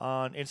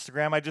on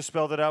Instagram. I just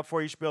spelled it out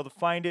for you. You should be able to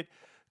find it.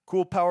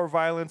 Cool power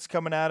violence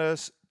coming at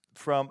us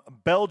from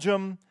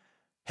Belgium.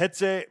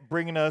 Hetze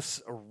bringing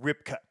us a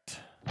rip cut.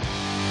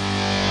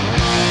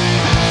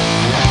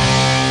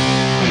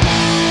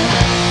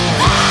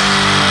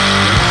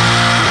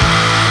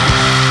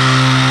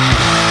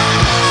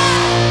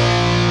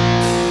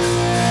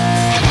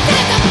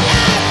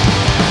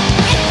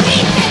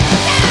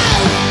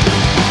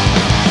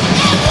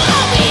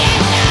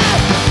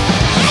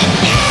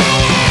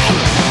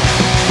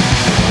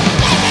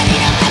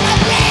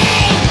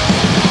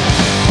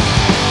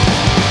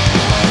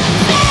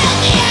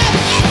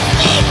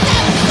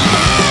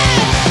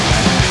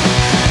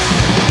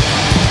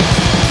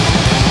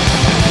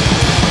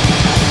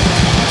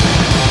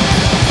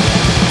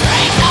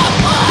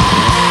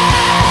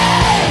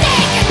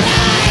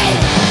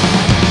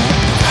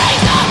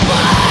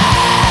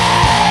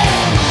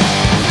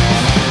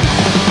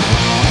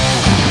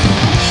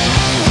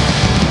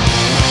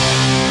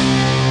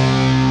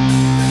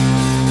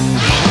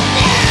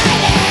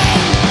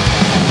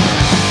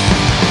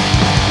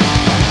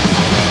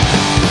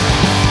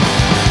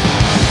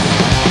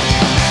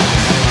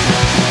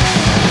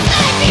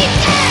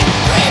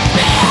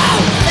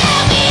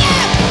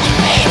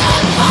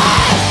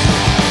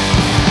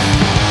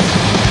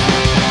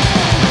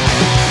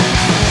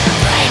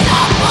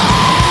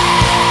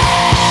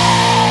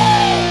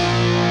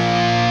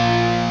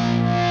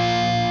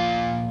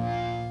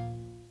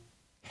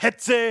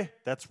 Hetze,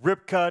 that's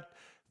Rip Cut.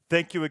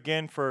 Thank you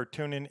again for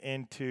tuning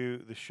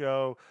into the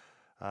show.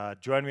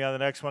 Join me on the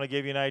next one. I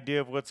gave you an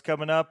idea of what's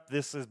coming up.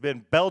 This has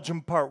been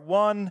Belgium Part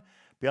 1.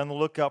 Be on the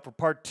lookout for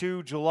Part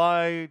 2,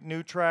 July,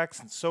 new tracks,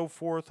 and so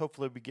forth.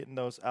 Hopefully I'll be getting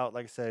those out,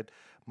 like I said,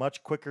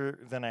 much quicker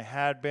than I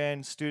had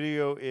been.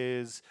 Studio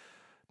is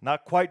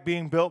not quite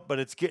being built, but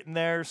it's getting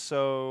there.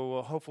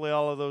 So hopefully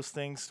all of those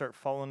things start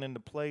falling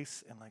into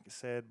place. And like I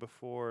said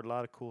before, a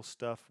lot of cool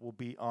stuff will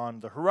be on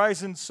the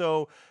horizon.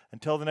 So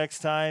until the next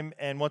time,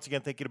 and once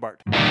again, thank you to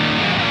Bart.